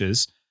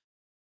teachers.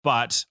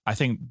 But I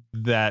think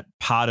that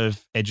part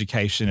of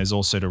education is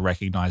also to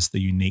recognize the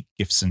unique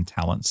gifts and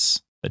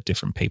talents that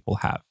different people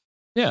have.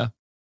 Yeah.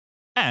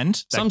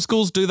 And some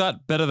schools do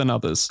that better than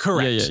others.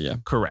 Correct. Yeah.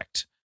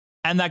 Correct.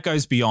 And that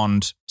goes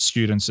beyond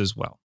students as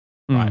well,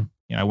 right?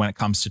 When it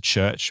comes to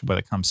church, whether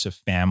it comes to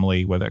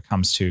family, whether it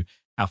comes to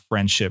our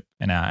friendship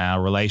and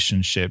our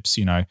relationships,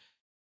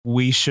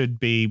 we should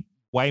be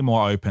way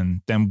more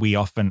open than we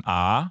often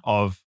are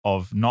of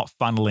not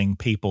funneling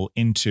people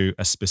into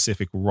a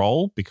specific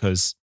role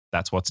because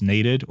that's what's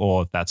needed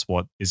or that's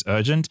what is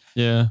urgent.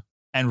 Yeah.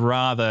 And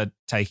rather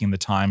taking the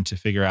time to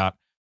figure out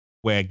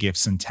where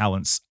gifts and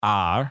talents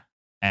are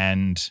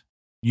and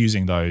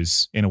using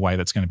those in a way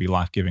that's going to be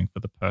life-giving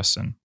for the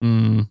person.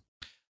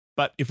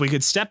 But if we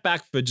could step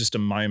back for just a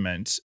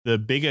moment, the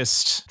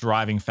biggest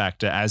driving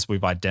factor, as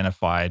we've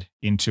identified,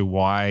 into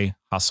why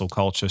hustle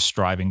culture,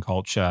 striving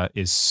culture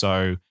is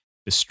so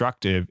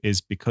destructive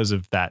is because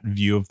of that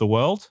view of the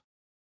world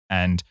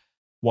and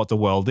what the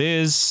world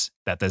is,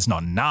 that there's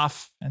not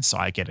enough. And so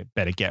I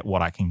better get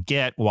what I can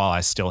get while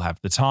I still have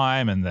the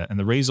time and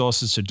the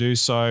resources to do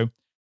so.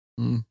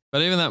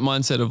 But even that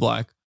mindset of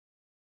like,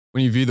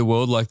 when you view the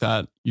world like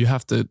that, you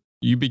have to,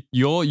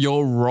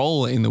 your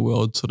role in the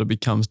world sort of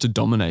becomes to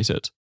dominate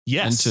it.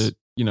 Yes. And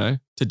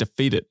to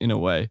defeat it in a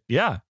way.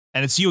 Yeah.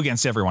 And it's you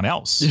against everyone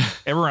else. Yeah.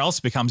 Everyone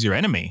else becomes your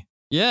enemy.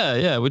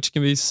 Yeah. Which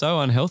can be so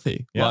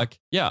unhealthy. Yeah. Like,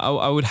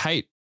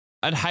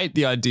 I'd hate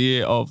the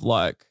idea of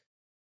like,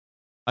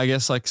 I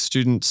guess like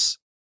students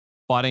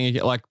fighting,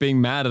 like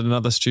being mad at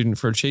another student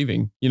for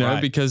achieving,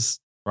 Right. because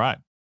Right.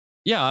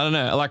 yeah, I don't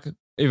know. Like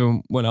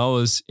even when I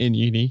was in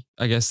uni,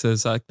 I guess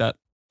there's like that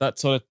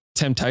sort of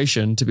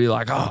temptation to be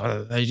like,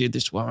 oh, they did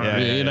this one,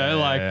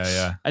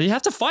 Yeah. and you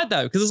have to fight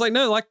that because it's like,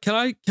 no, like,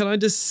 can I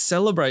just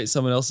celebrate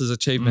someone else's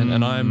achievement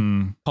and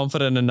I'm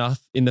confident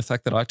enough in the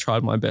fact that I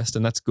tried my best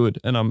and that's good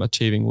and I'm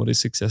achieving what is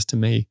success to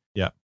me.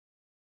 Yeah.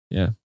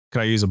 Yeah.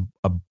 Could I use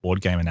a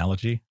board game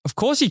analogy? Of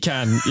course you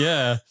can.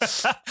 Yeah.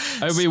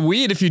 It would be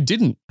weird if you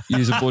didn't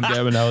use a board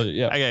game analogy.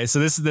 Yeah. Okay. So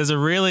there's a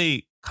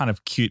really kind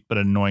of cute but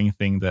annoying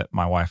thing that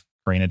my wife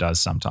Karina does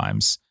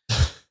sometimes.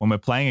 When we're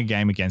playing a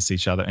game against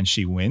each other and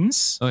she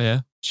wins, Oh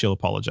yeah. she'll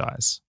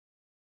apologize.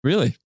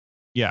 Really?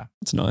 Yeah.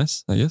 That's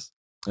nice, I guess.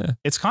 Yeah.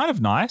 It's kind of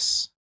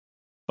nice,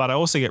 but I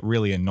also get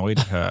really annoyed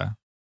at her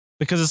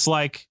because it's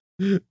like,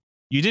 you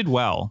did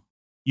well.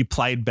 You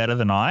played better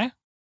than I.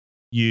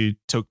 You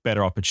took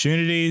better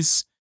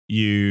opportunities.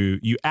 You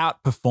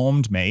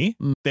outperformed me.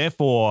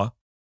 Therefore,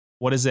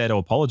 what is there to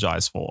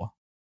apologize for?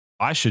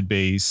 I should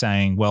be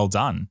saying, well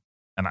done.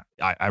 And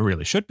I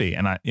really should be.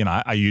 And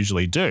I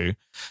usually do.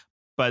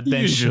 But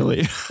then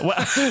usually,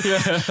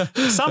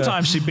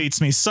 sometimes she beats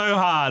me so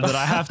hard that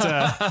I have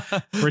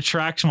to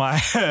retract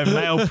my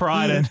male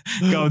pride and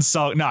go and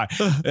sulk. No,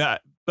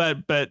 but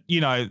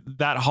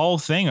that whole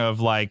thing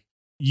of like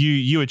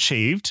you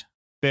achieved,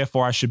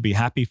 therefore I should be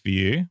happy for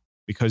you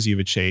because you've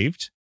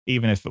achieved,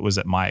 even if it was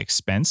at my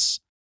expense.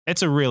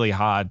 It's a really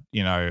hard,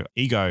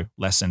 ego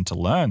lesson to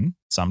learn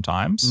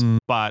sometimes,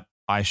 but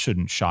I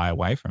shouldn't shy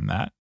away from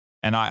that.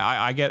 And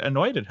I get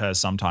annoyed at her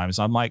sometimes.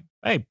 I'm like,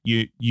 hey,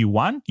 you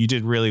won. You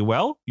did really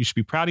well. You should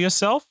be proud of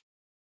yourself.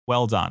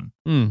 Well done.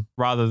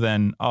 Rather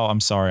than, oh, I'm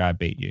sorry I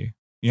beat you.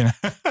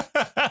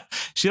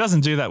 She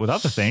doesn't do that with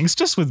other things,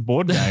 just with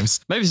board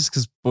games. Maybe it's just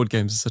because board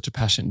games are such a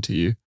passion to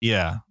you.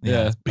 Yeah.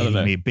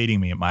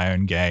 Beating me at my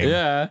own game.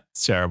 Yeah.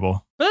 It's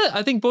terrible. But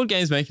I think board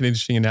games make an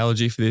interesting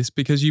analogy for this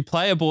because you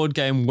play a board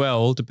game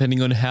well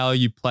depending on how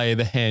you play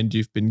the hand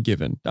you've been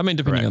given. I mean,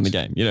 depending on the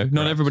game.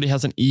 Not everybody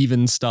has an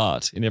even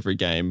start in every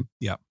game.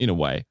 Yeah. In a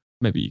way.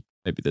 Maybe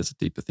there's a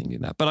deeper thing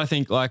in that. But I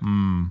think like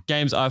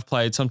games I've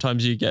played,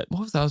 sometimes you get,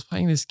 I was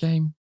playing this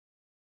game?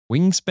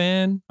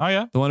 Wingspan. Oh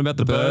yeah. The one about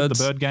the birds.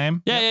 The bird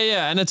game.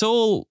 Yeah. And it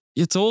all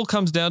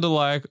comes down to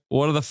like,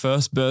 what are the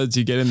first birds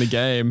you get in the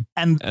game?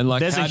 And like,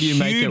 there's how do you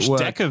make it work? There's a huge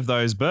deck of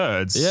those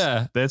birds.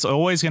 Yeah. That's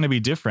always going to be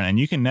different. And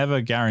you can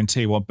never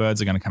guarantee what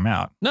birds are going to come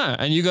out. No.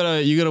 And you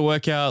gotta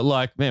work out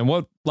like, man,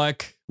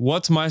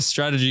 what's my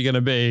strategy going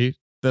to be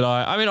that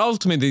I mean,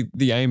 ultimately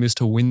the aim is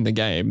to win the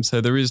game. So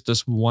there is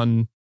just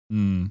one,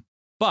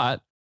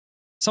 but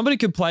somebody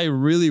could play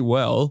really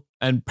well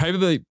and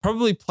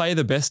probably play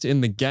the best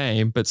in the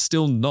game, but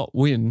still not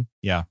win.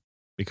 Yeah.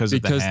 Because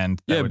of the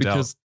hand.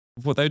 Because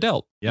of what they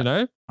dealt,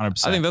 100%. I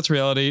think that's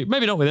reality.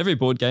 Maybe not with every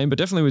board game, but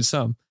definitely with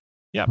some.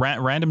 Yeah.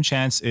 Random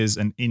chance is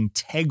an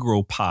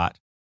integral part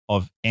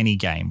of any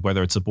game,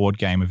 whether it's a board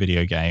game, a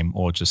video game,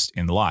 or just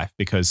in life.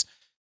 Because,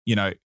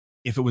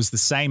 if it was the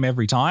same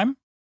every time,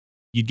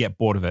 you'd get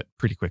bored of it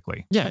pretty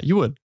quickly. Yeah, you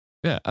would.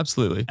 Yeah,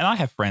 absolutely. And I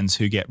have friends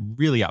who get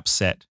really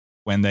upset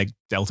when they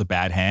dealt a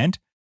bad hand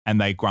and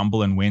they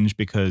grumble and whinge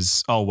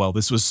because, oh, well,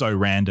 this was so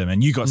random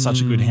and you got such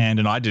a good hand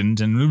and I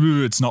didn't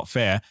and it's not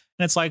fair.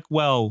 And it's like,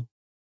 well,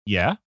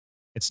 yeah,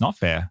 it's not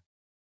fair.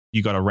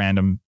 You got a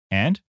random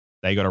hand.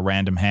 They got a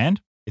random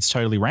hand. It's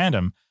totally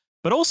random.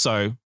 But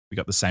also, we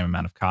got the same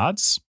amount of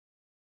cards.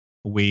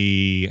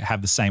 We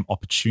have the same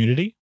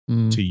opportunity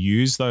to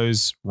use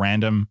those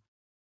random.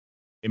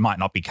 It might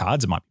not be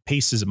cards. It might be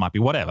pieces. It might be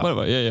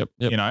whatever.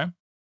 Yeah.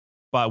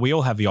 But we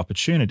all have the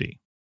opportunity.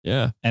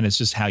 Yeah. And it's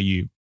just how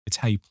you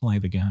play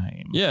the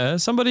game. Yeah.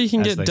 Somebody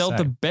can get dealt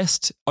the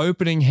best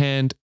opening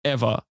hand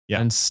ever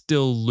and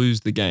still lose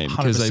the game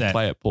because they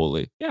play it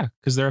poorly. Yeah.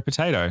 Because they're a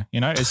potato.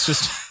 It's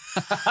just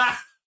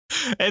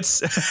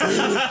it's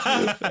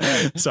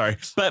sorry.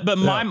 But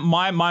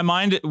my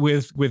mind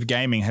with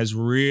gaming has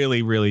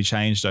really, really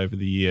changed over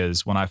the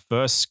years. When I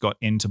first got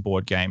into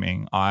board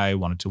gaming, I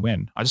wanted to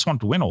win. I just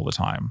wanted to win all the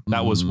time.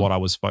 That was what I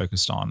was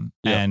focused on.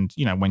 Yep. And,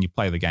 when you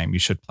play the game, you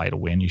should play to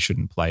win. You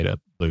shouldn't play to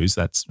lose.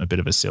 That's a bit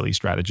of a silly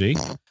strategy.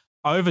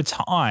 Over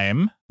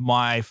time,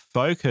 my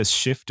focus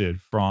shifted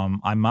from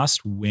I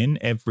must win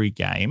every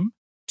game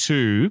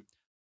to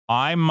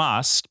I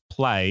must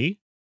play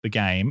the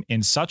game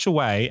in such a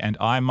way and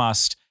I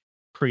must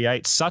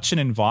create such an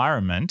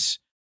environment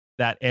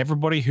that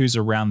everybody who's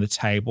around the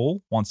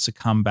table wants to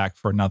come back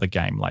for another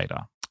game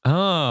later.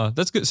 Oh,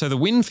 that's good. So the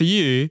win for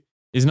you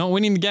is not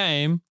winning the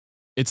game.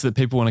 It's that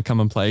people want to come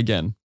and play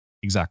again.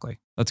 Exactly.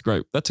 That's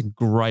great. That's a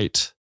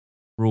great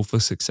rule for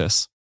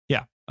success.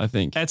 Yeah. I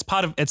think it's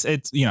part of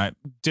it's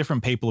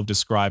different people have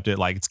described it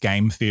like it's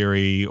game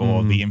theory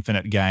or the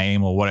infinite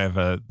game or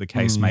whatever the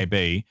case may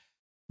be.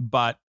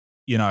 But,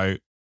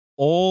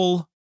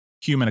 all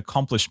human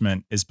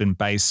accomplishment has been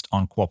based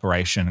on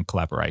cooperation and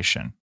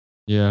collaboration.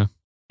 Yeah.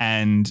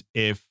 And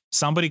if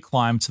somebody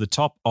climbed to the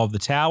top of the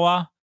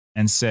tower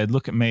and said,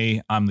 look at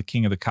me, I'm the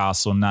king of the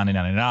castle,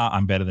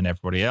 I'm better than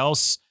everybody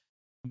else,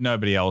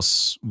 nobody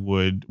else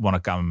would want to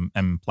come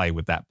and play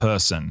with that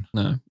person.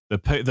 No.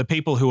 The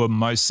people who are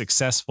most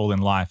successful in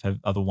life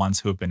are the ones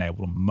who have been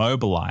able to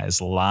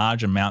mobilize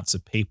large amounts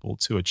of people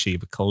to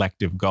achieve a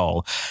collective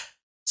goal.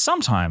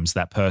 Sometimes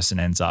that person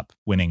ends up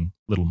winning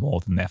a little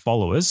more than their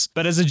followers.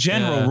 But as a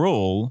general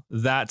rule,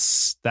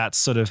 that's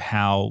sort of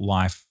how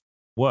life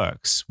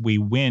works. We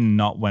win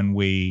not when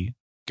we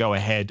go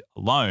ahead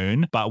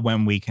alone, but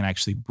when we can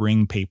actually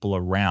bring people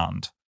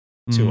around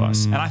to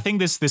us. And I think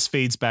this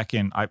feeds back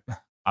in.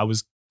 I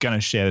was going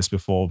to share this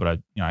before, but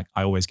I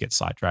always get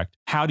sidetracked.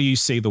 How do you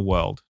see the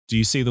world? Do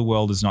you see the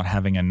world as not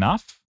having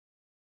enough?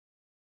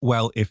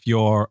 Well, if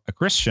you're a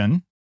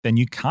Christian, then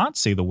you can't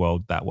see the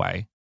world that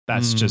way.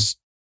 That's just,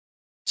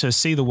 to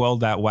see the world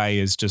that way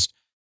is just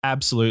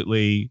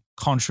absolutely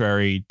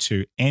contrary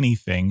to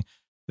anything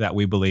that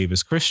we believe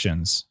as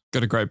Christians.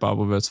 Got a great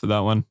Bible verse for that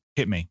one.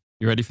 Hit me.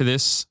 You ready for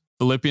this?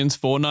 Philippians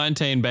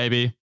 4:19,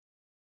 baby.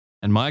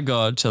 And my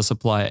God shall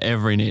supply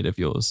every need of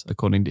yours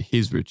according to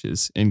his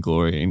riches in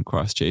glory in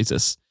Christ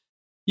Jesus.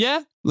 Yeah,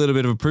 a little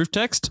bit of a proof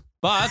text.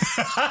 But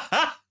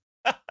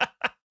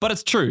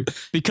it's true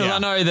because Yeah. I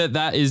know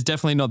that is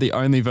definitely not the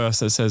only verse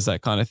that says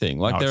that kind of thing.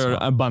 Like No, there it's are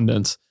not.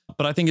 abundance,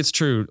 but I think it's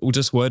true. We'll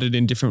just word it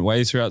in different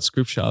ways throughout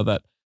scripture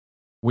that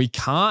we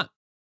can't,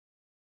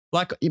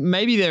 like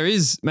maybe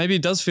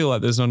it does feel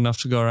like there's not enough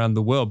to go around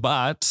the world.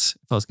 But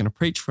if I was going to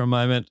preach for a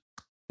moment,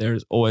 there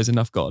is always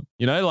enough God,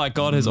 like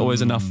God has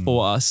always enough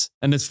for us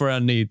and it's for our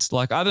needs.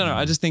 Like, I don't know.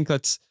 I just think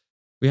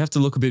we have to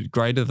look a bit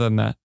greater than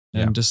that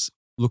and just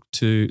look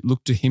to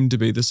him to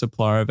be the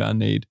supplier of our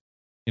need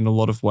in a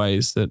lot of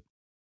ways that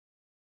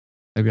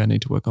maybe I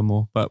need to work on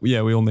more. But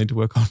yeah, we all need to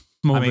work on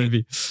more. I mean,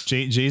 maybe.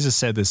 Jesus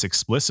said this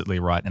explicitly,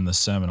 right, in the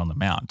Sermon on the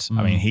Mount.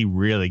 I mean, he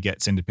really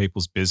gets into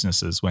people's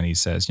businesses when he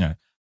says,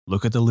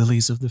 look at the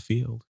lilies of the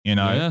field.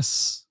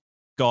 Yes.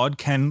 God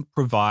can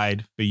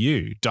provide for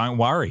you. Don't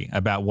worry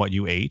about what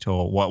you eat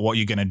or what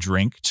you're going to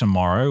drink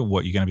tomorrow,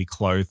 what you're going to be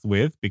clothed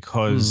with,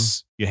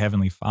 because your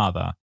Heavenly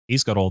Father,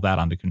 He's got all that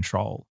under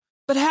control.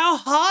 But how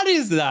hard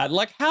is that?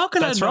 Like, how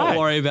can That's I not right.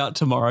 worry about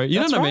tomorrow? You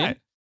That's know what I right. mean?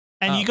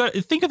 And you got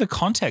to think of the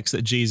context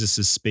that Jesus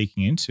is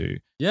speaking into.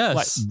 Yes.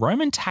 Like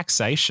Roman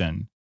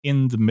taxation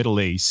in the Middle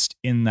East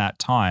in that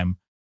time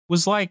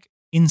was like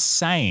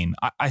insane.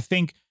 I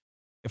think,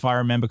 if I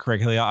remember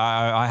correctly,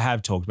 I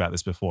have talked about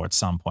this before at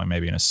some point,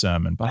 maybe in a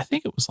sermon, but I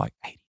think it was like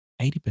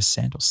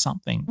 80% or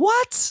something.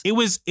 What?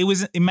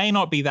 It may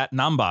not be that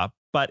number,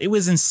 but it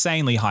was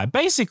insanely high.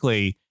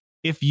 Basically,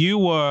 if you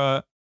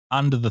were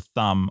under the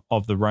thumb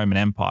of the Roman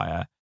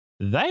Empire,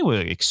 they were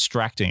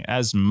extracting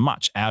as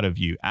much out of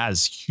you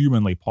as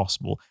humanly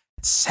possible,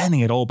 sending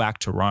it all back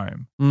to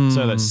Rome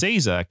so that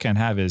Caesar can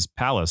have his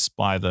palace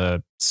by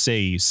the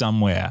sea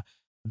somewhere.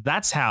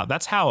 That's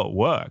how it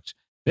worked.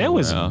 There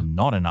was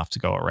not enough to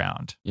go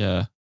around.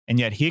 Yeah. And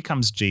yet here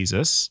comes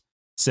Jesus,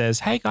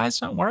 says, hey guys,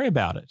 don't worry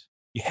about it.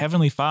 Your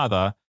Heavenly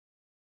Father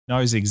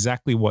knows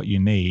exactly what you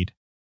need,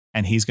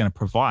 and He's going to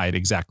provide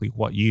exactly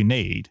what you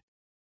need.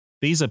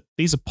 These are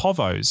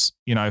povos,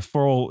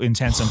 for all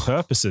intents and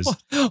purposes.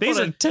 These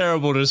what a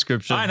terrible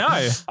description. I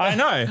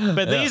know.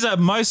 But these are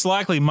most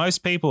likely most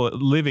people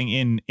living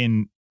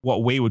in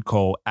what we would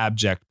call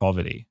abject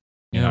poverty.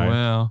 You know?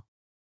 Wow.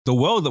 The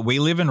world that we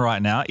live in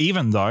right now,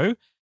 even though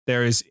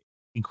there is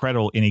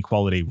incredible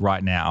inequality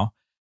right now,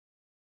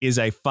 is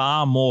a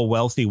far more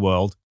wealthy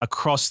world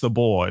across the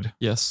board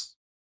Yes.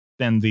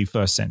 than the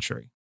first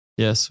century.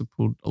 Yes. We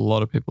pulled a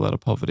lot of people out of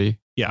poverty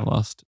in the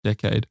last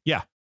decade.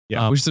 Yeah.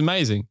 Which is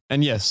amazing.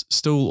 And yes,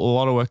 still a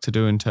lot of work to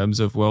do in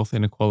terms of wealth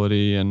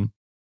inequality and,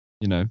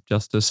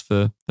 justice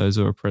for those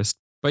who are oppressed.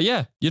 But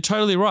yeah, you're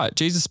totally right.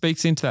 Jesus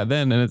speaks into that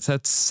then, and it's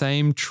that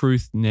same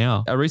truth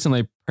now. I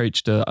recently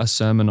preached a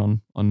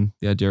sermon on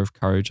the idea of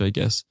courage, I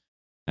guess.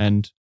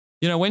 And,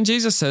 when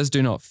Jesus says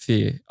do not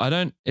fear,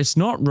 it's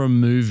not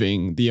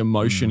removing the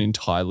emotion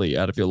entirely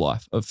out of your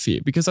life of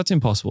fear, because that's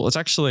impossible.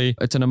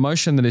 It's an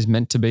emotion that is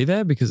meant to be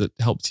there because it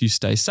helps you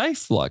stay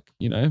safe. Like,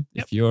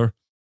 if you're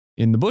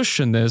in the bush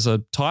and there's a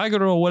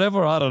tiger or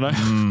whatever, I don't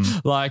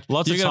know. Like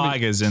Lots of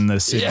tigers in the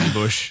Sydney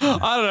bush. I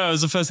don't know. It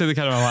was the first thing that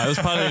came to my mind. It was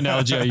part of the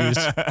analogy I used.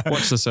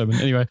 Watch the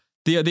sermon. Anyway,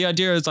 the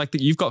idea is like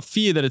that you've got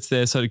fear that it's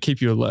there so to keep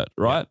you alert,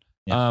 right?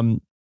 Yeah.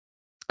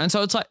 And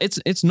so it's like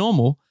it's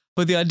normal,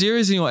 but the idea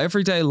is in your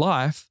everyday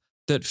life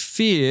that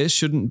fear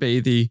shouldn't be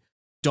the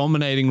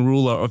dominating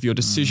ruler of your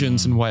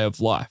decisions and way of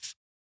life.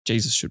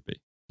 Jesus should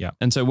be. Yeah.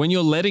 And so when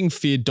you're letting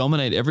fear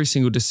dominate every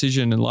single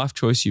decision and life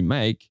choice you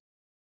make,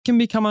 can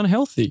become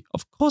unhealthy.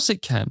 Of course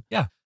it can.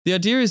 Yeah. The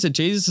idea is that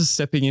Jesus is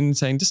stepping in and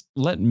saying, just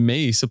let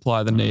me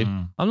supply the need.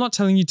 I'm not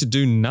telling you to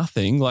do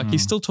nothing. Like he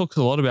still talks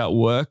a lot about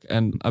work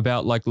and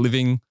about like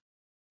living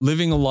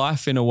a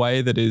life in a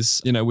way that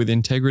is, with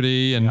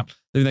integrity and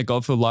living that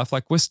God-filled life.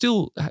 Like we're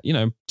still,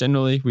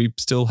 generally we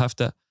still have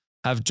to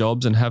have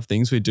jobs and have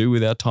things we do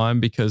with our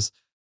time, because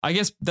I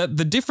guess that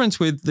the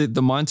difference with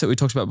the mindset we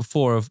talked about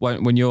before of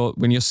when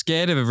you're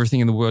scared of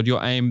everything in the world,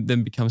 your aim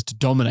then becomes to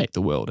dominate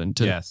the world and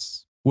to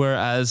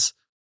whereas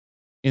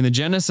in the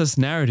Genesis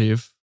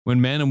narrative, when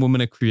man and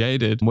woman are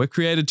created, we're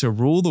created to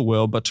rule the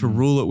world, but to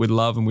rule it with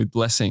love and with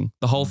blessing.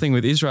 The whole thing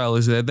with Israel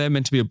is they're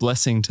meant to be a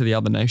blessing to the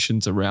other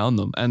nations around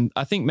them. And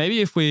I think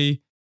maybe if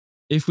we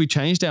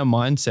changed our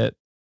mindset,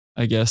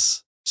 I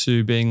guess,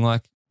 to being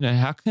like,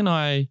 how can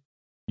I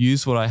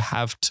use what I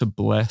have to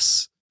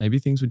bless? Maybe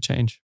things would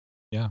change.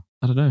 Yeah.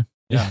 I don't know.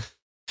 Yeah.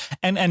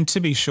 And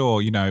to be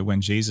sure, when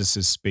Jesus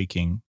is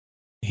speaking,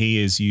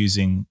 he is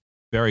using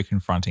very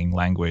confronting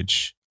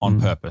language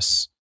on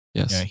purpose.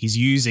 Yes. He's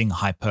using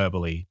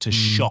hyperbole to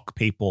shock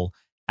people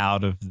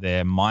out of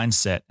their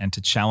mindset and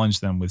to challenge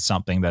them with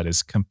something that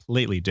is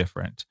completely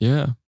different.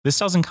 Yeah. This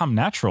doesn't come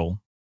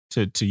natural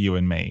to you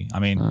and me. I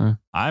mean,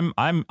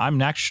 I'm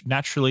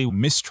naturally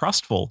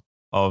mistrustful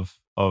of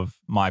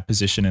my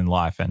position in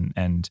life,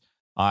 and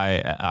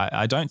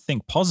I don't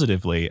think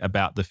positively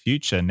about the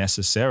future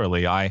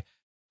necessarily. I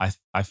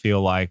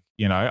feel like,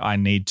 I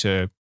need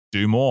to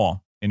do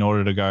more in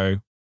order to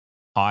go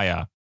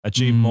higher,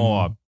 achieve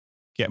more,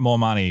 get more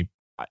money.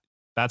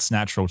 That's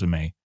natural to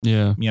me.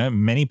 Yeah.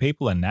 Many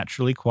people are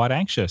naturally quite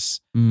anxious.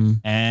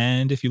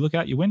 And if you look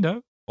out your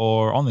window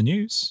or on the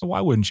news.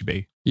 Why wouldn't you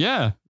be?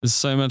 Yeah, there's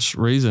so much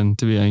reason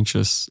to be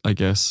anxious, I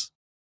guess.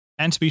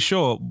 And to be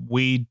sure,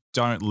 we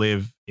don't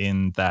live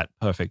in that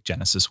perfect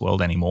Genesis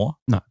world anymore.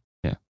 No,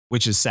 yeah.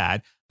 Which is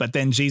sad. But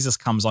then Jesus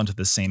comes onto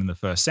the scene in the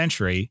first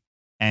century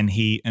and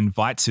he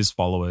invites his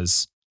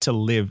followers to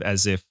live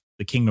as if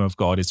the kingdom of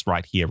God is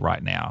right here,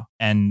 right now.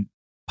 And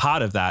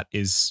part of that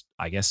is,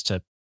 I guess,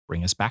 to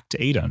bring us back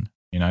to Eden,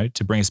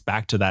 to bring us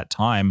back to that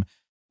time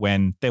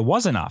when there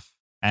was enough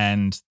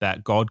and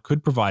that God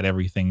could provide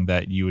everything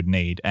that you would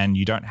need. And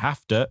you don't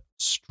have to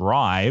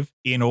strive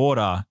in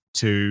order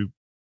to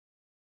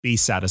be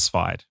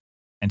satisfied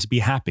and to be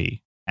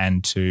happy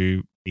and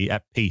to be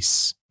at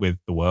peace with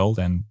the world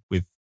and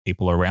with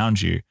people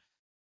around you.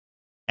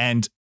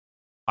 And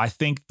I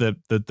think the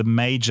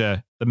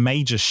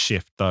major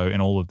shift, though,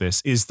 in all of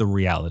this is the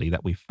reality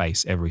that we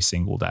face every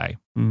single day.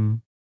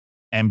 Mm.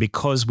 And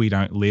because we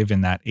don't live in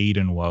that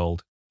Eden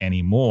world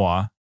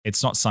anymore,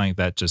 it's not something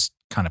that just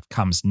kind of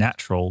comes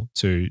natural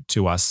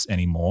to us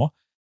anymore.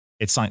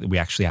 It's something that we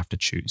actually have to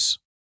choose.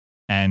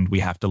 And we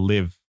have to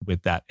live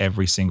with that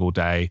every single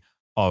day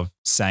of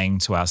saying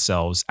to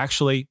ourselves,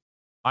 actually,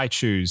 I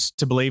choose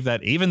to believe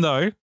that even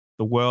though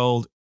the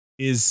world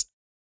is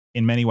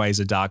in many ways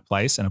a dark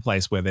place and a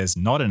place where there's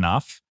not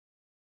enough,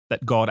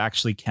 that God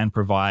actually can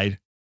provide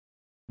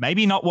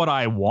maybe not what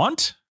I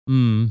want,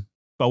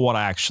 but what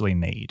I actually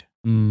need.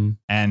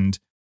 And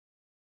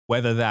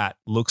whether that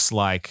looks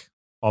like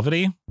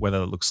poverty,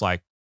 whether it looks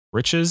like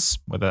riches,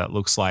 whether that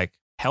looks like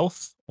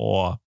health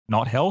or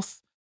not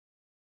health,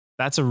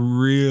 that's a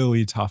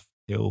really tough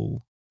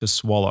pill to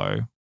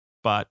swallow.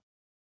 But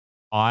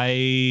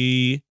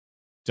I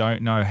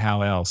don't know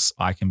how else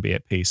I can be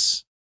at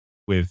peace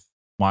with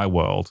my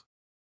world,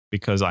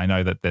 because I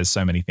know that there's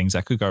so many things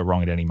that could go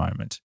wrong at any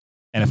moment.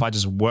 And if I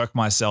just work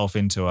myself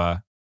into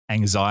a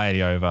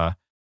anxiety over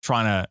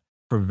trying to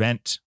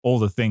prevent all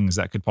the things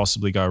that could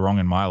possibly go wrong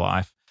in my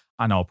life,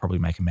 I know I'll probably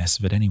make a mess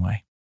of it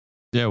anyway.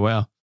 Yeah,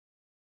 wow.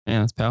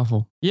 Yeah, that's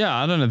powerful. Yeah,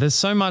 I don't know. There's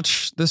so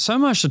much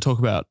to talk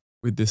about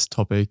with this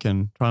topic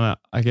and trying to,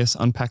 I guess,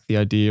 unpack the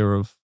idea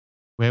of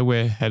where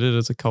we're headed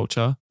as a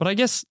culture. But I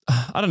guess,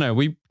 I don't know,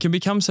 we can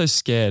become so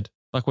scared,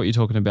 like what you're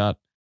talking about.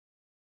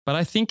 But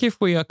I think if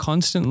we are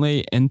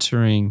constantly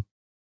entering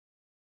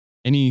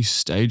any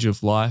stage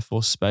of life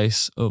or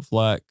space of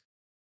like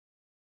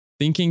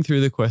thinking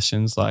through the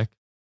questions like,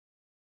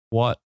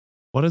 what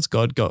has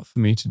God got for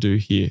me to do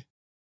here?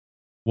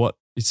 What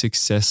does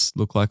success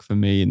look like for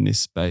me in this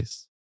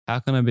space? How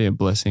can I be a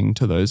blessing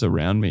to those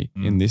around me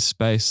in this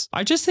space?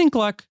 I just think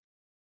like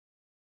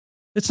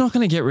it's not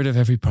going to get rid of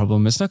every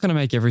problem. It's not going to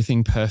make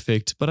everything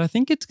perfect, but I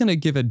think it's going to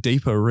give a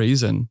deeper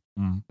reason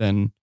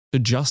than to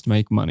just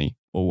make money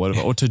or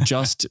whatever, or to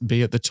just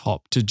be at the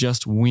top, to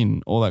just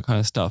win, all that kind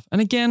of stuff.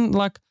 And again,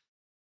 like,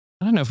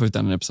 I don't know if we've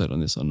done an episode on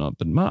this or not,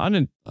 but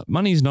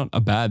money is not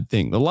a bad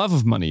thing. The love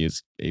of money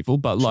is evil,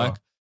 but like,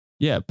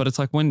 yeah, but it's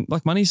like when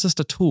like money is just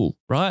a tool,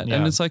 right? Yeah.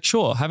 And it's like,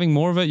 sure, having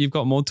more of it, you've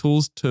got more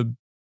tools to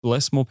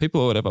bless more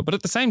people or whatever. But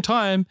at the same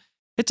time,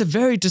 it's a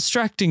very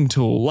distracting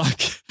tool.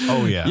 Like,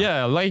 oh yeah.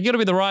 Yeah. Like you got to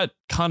be the right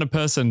kind of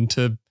person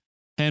to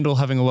handle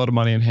having a lot of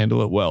money and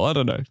handle it well. I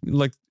don't know.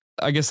 Like,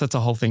 I guess that's a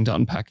whole thing to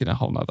unpack in a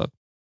whole nother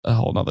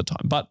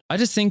time. But I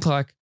just think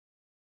like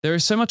there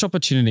is so much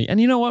opportunity.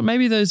 And you know what?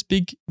 Maybe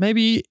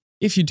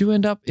if you do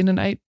end up in an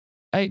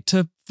 8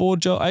 to 5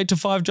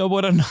 job,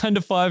 or a 9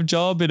 to 5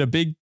 job in a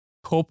big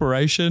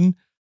corporation,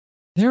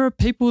 there are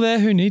people there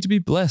who need to be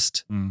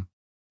blessed.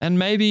 And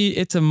maybe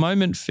it's a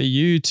moment for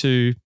you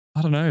to,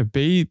 I don't know,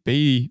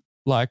 be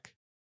like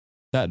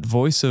that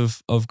voice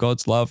of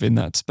God's love in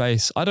that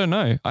space. I don't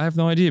know. I have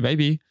no idea.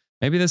 Maybe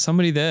there's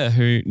somebody there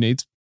who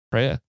needs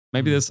prayer.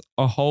 Maybe there's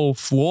a whole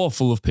floor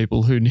full of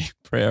people who need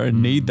prayer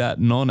and need that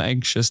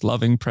non-anxious,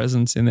 loving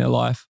presence in their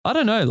life. I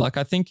don't know. Like,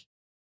 I think,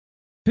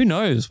 who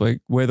knows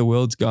where the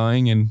world's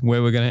going and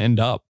where we're going to end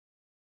up.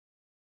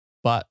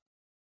 But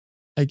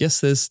I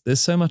guess there's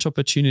so much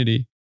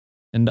opportunity,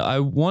 and I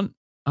want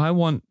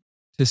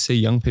to see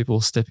young people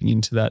stepping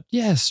into that.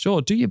 Yes,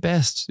 sure, do your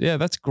best. Yeah,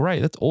 that's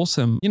great. That's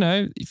awesome. You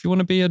know, if you want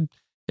to be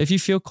if you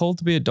feel called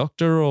to be a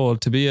doctor or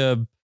to be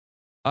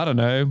I don't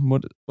know,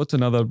 what's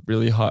another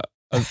really high,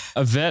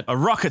 a vet, a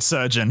rocket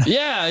surgeon.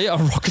 Yeah, a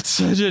rocket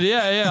surgeon.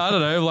 Yeah. I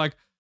don't know, like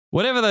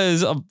whatever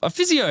those, a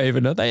physio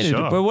even, but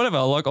whatever,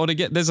 like, or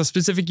there's a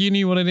specific uni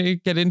you want to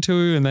get into,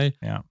 and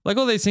like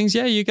all these things.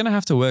 Yeah, you're going to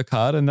have to work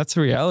hard, and that's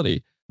a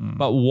reality.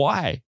 But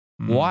why?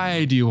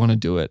 Why do you want to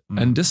do it?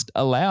 And just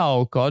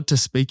allow God to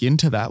speak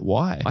into that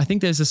why. I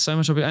think there's just so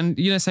much of it. And,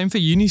 you know, same for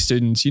uni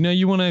students. You know,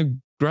 you want to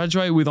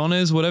graduate with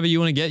honors, whatever, you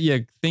want to get your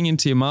thing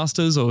into your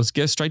master's or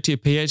go straight to your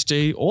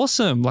PhD.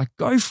 Awesome. Like,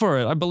 go for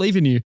it. I believe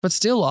in you. But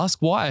still ask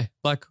why.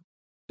 Like,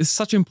 it's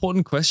such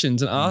important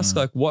questions, and ask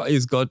like, what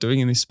is God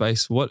doing in this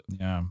space?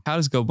 How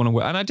does God want to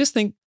work? And I just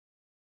think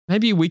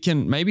maybe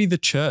the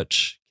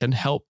church can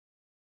help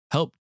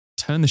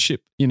turn the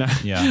ship, you know,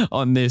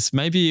 on this.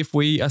 Maybe if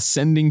we are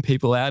sending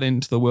people out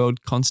into the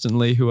world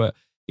constantly who are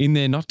in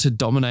there not to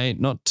dominate,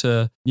 not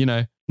to, you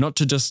know, not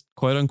to just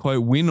quote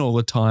unquote win all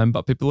the time,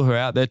 but people who are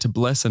out there to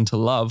bless and to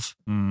love.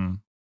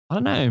 I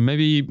don't know.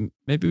 Maybe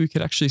we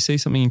could actually see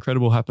something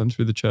incredible happen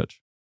through the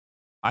church.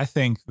 I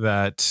think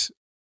that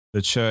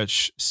the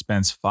church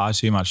spends far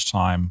too much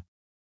time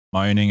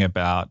moaning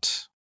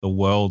about the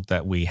world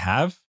that we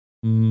have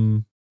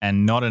and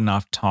not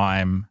enough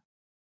time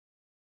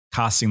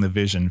casting the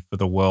vision for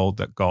the world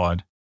that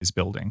God is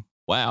building.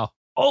 Wow.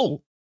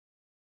 Oh,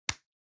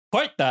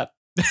 quite that.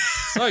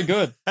 So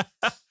good.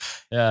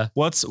 Yeah.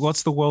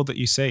 What's the world that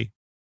you see?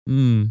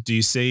 Do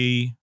you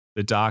see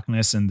the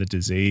darkness and the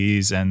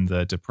disease and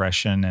the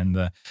depression and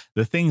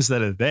the things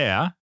that are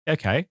there?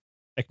 Okay,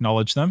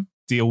 acknowledge them,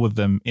 deal with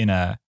them in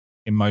a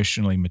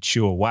emotionally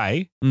mature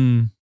way.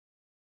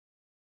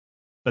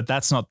 But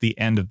that's not the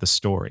end of the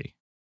story.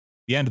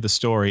 The end of the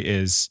story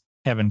is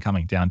heaven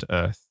coming down to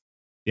earth.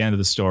 The end of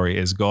the story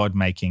is God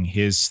making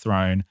his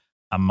throne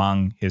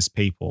among his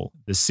people,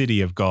 the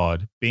city of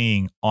God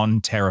being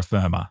on terra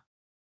firma,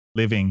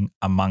 living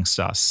amongst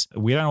us.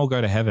 We don't all go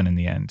to heaven in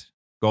the end.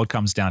 God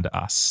comes down to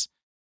us.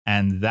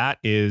 And that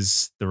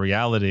is the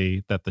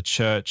reality that the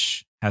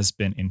church has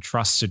been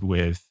entrusted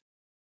with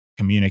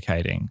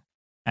communicating.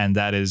 And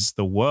that is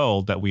the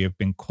world that we have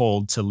been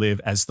called to live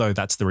as though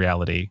that's the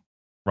reality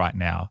right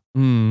now,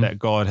 that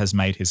God has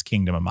made his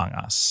kingdom among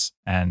us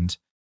and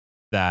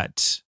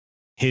that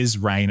his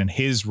reign and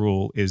his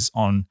rule is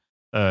on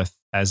earth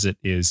as it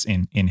is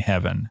in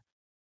heaven.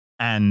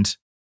 And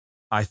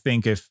I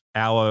think if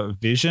our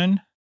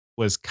vision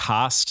was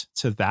cast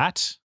to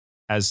that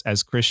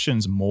as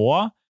Christians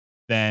more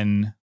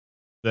than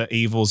the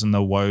evils and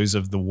the woes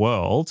of the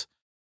world,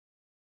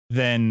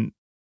 then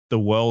the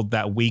world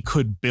that we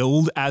could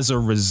build as a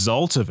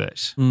result of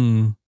it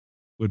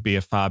would be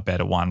a far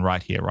better one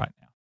right here, right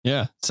now.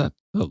 Yeah. It's that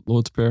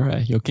Lord's Prayer,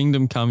 hey? Your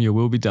kingdom come, your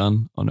will be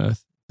done on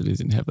earth as it is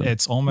in heaven.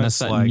 It's almost that's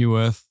that like new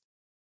earth.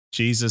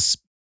 Jesus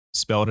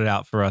spelled it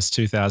out for us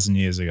 2,000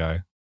 years ago.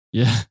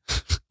 Yeah,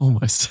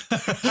 almost.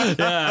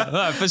 Yeah,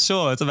 no, for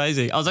sure. It's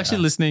amazing. I was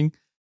actually listening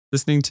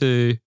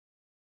to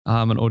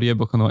an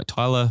audiobook on the way.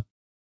 Tyler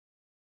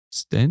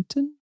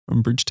Stanton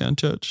from Bridgetown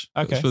Church.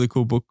 Okay. It's a really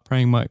cool book,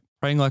 Praying Like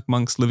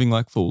Monks, Living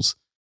Like Fools.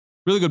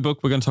 Really good book.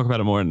 We're going to talk about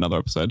it more in another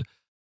episode.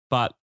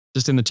 But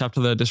just in the chapter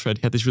that I just read,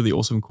 he had this really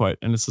awesome quote.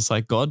 And it's just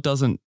like, God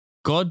doesn't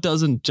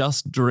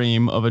just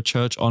dream of a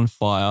church on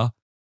fire,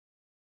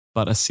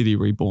 but a city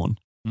reborn.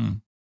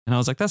 And I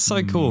was like, that's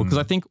so cool. Because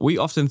I think we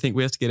often think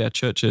we have to get our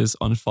churches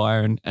on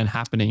fire and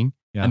happening.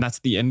 Yeah. And that's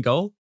the end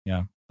goal.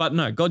 Yeah. But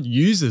no, God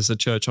uses a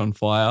church on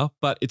fire,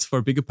 but it's for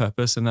a bigger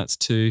purpose. And that's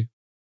to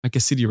make a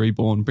city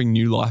reborn, bring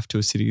new life to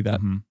a city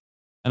that. And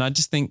I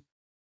just think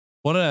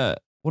what an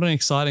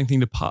exciting thing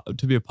to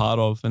be a part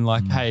of. And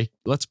like, hey,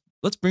 let's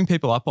bring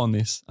people up on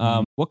this.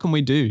 What can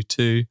we do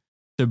to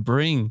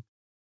bring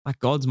like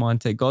God's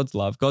mindset, God's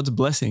love, God's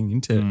blessing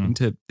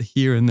into the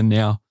here and the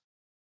now?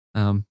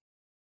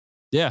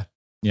 Yeah.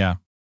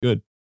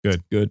 Good.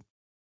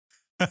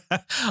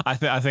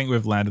 I think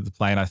we've landed the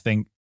plane. I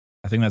think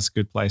that's a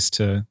good place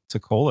to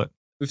call it.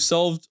 We've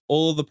solved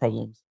all of the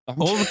problems.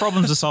 All the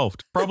problems are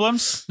solved.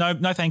 Problems? No,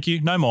 thank you.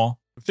 No more.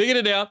 Figured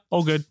it out.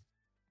 All good.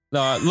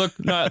 No, look,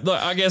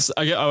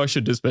 I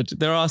should just mention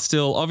there are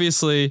still,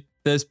 obviously,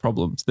 there's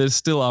problems. There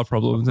still are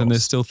problems and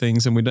there's still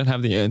things and we don't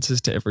have the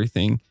answers to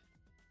everything.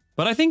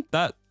 But I think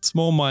that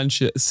small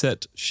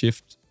mindset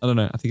shift, I don't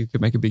know, I think it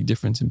could make a big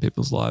difference in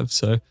people's lives.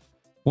 So I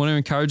want to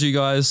encourage you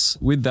guys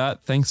with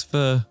that. Thanks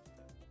for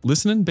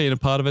listening, being a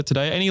part of it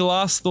today. Any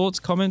last thoughts,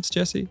 comments,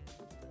 Jesse?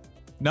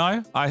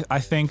 No, I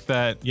think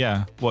that,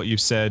 what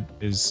you've said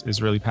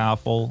is really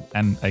powerful.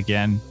 And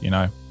again,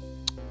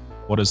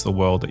 what is the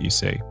world that you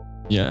see?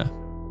 Yeah.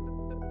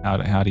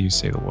 How do you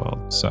see the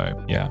world?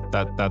 So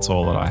that's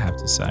all that I have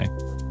to say.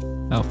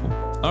 Powerful.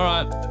 All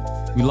right.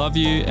 We love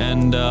you.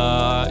 And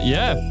I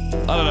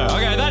don't know.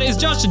 Okay, that is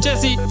Josh and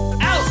Jesse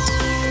out.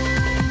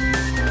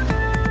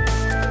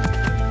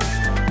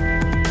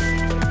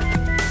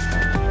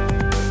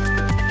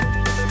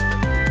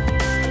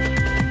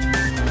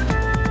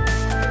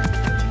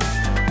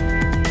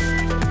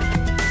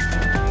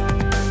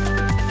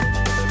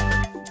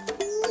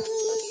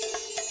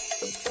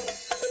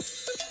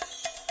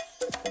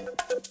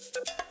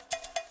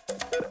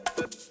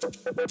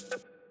 Thank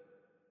you.